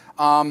filter.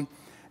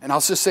 And I'll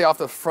just say off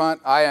the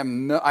front, I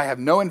have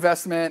no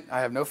investment,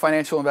 I have no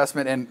financial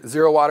investment in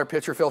zero water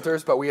pitcher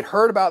filters, but we had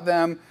heard about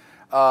them.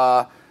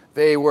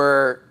 They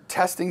were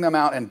testing them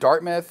out in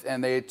Dartmouth,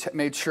 and they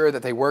made sure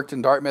that they worked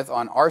in Dartmouth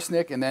on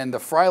arsenic. And then the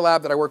Fry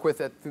Lab that I work with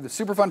through the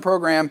Superfund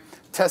program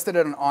tested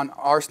it on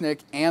arsenic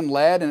and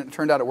lead, and it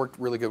turned out it worked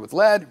really good with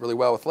lead, really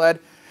well with lead.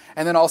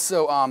 And then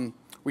also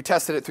we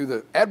tested it through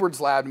the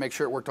Edwards lab to make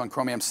sure it worked on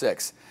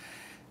chromium-6.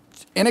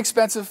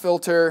 Inexpensive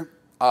filter.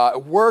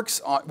 It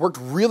worked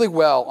really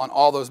well on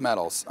all those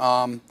metals.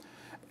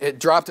 It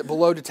dropped it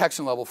below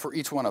detection level for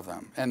each one of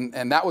them.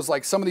 And that was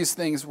like some of these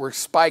things were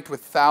spiked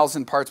with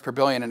 1,000 parts per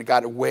billion, and it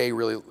got way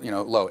really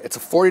low. It's a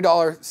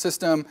 $40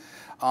 system.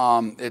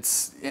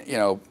 It's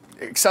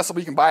accessible.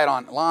 You can buy it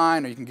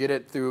online, or you can get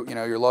it through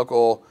your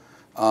local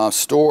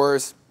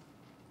stores.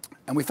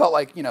 And we felt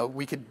like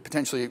we could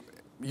potentially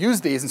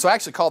use these, and so I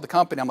actually called the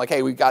company. I'm like,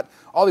 hey, we've got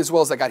all these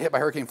wells that got hit by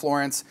Hurricane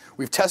Florence.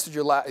 We've tested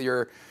your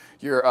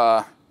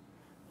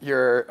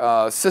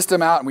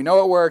system out and we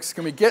know it works.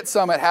 Can we get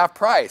some at half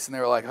price? And they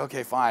were like,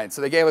 okay, fine.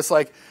 So they gave us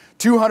like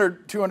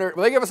 200,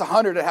 well, they gave us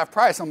 100 at half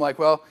price. I'm like,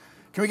 well,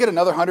 can we get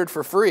another 100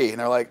 for free? And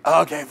they're like,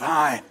 okay,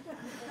 fine.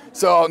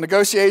 So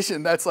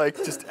negotiation, that's like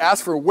just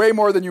ask for way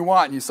more than you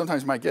want and you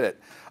sometimes might get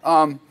it.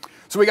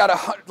 So we got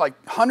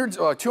hundreds,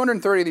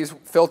 230 of these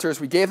filters.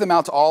 We gave them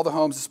out to all the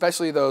homes,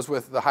 especially those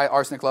with the high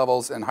arsenic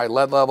levels and high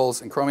lead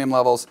levels and chromium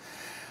levels.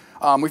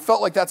 We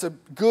felt like that's a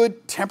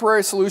good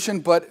temporary solution,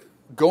 but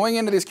going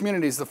into these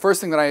communities, the first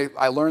thing that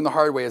I learned the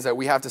hard way is that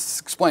we have to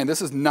explain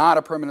this is not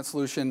a permanent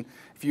solution.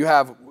 If you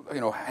have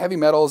heavy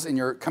metals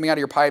coming out of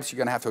your pipes, you're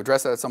going to have to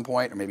address that at some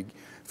point, or maybe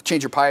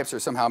change your pipes or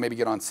somehow maybe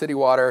get on city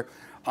water.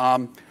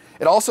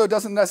 It also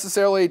doesn't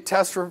necessarily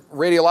test for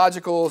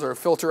radiologicals or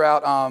filter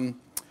out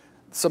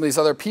some of these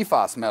other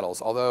PFAS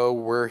metals, although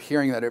we're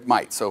hearing that it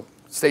might. So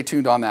stay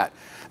tuned on that.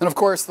 And of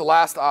course, the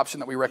last option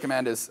that we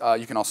recommend is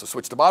you can also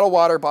switch to bottled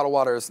water. Bottled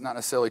water is not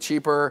necessarily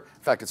cheaper.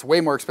 In fact, it's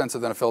way more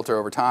expensive than a filter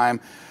over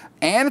time.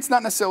 And it's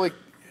not necessarily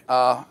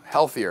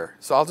healthier.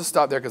 So I'll just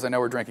stop there because I know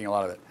we're drinking a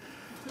lot of it.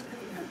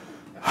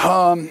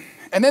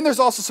 And then there's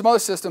also some other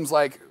systems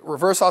like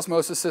reverse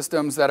osmosis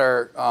systems that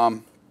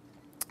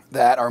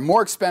are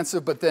more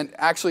expensive, but then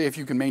actually if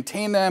you can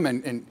maintain them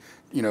and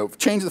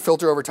change the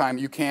filter over time,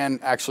 you can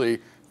actually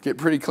get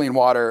pretty clean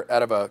water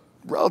out of a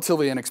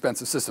relatively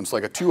inexpensive system. So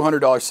like a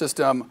 $200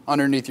 system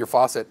underneath your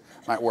faucet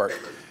might work.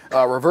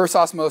 Reverse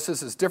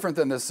osmosis is different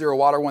than the zero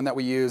water one that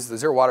we use. The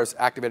zero water is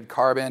activated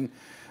carbon.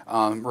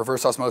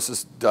 Reverse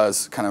osmosis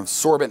does kind of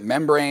sorbent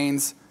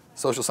membranes,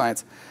 social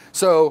science.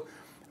 So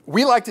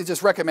we like to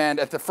just recommend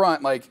at the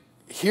front, like,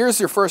 here's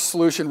your first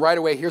solution right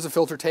away, here's a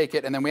filter, take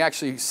it, and then we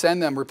actually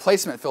send them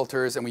replacement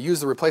filters, and we use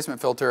the replacement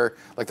filter,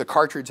 like the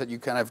cartridge that you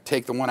kind of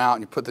take the one out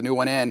and you put the new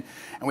one in,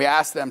 and we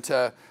ask them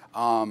to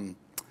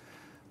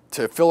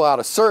fill out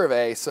a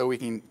survey so we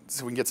can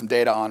get some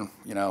data on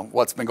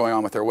what's been going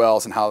on with their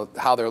wells and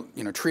how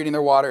they're treating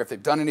their water, if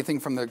they've done anything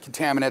from the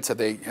contaminants,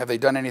 have they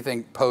done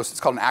anything post. It's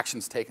called an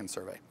actions taken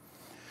survey.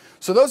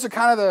 So those are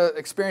kind of the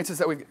experiences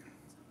that we've.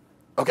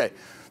 Okay,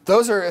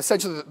 those are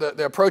essentially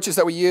the approaches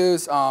that we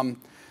use.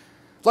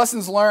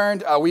 Lessons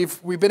learned,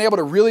 we've been able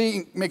to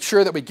really make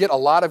sure that we get a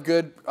lot of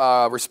good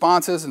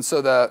responses, and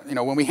so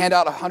when we hand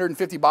out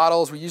 150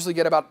 bottles, we usually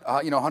get about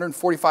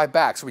 145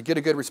 back, so we get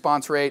a good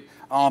response rate.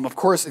 Of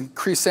course,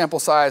 increased sample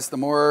size, the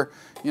more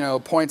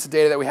points of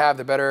data that we have,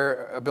 the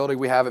better ability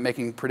we have at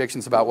making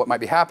predictions about what might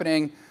be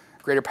happening,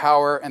 greater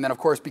power, and then of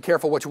course be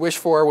careful what you wish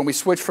for. When we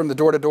switch from the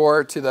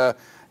door-to-door to the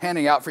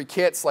handing out free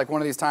kits, like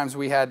one of these times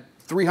we had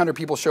 300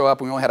 people show up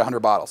and we only had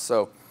 100 bottles,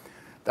 so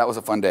that was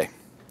a fun day.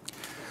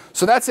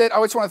 So that's it. I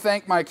just want to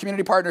thank my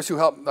community partners who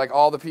help, like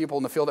all the people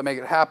in the field that make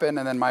it happen,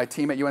 and then my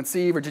team at UNC,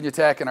 Virginia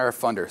Tech, and our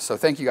funders. So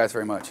thank you guys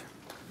very much.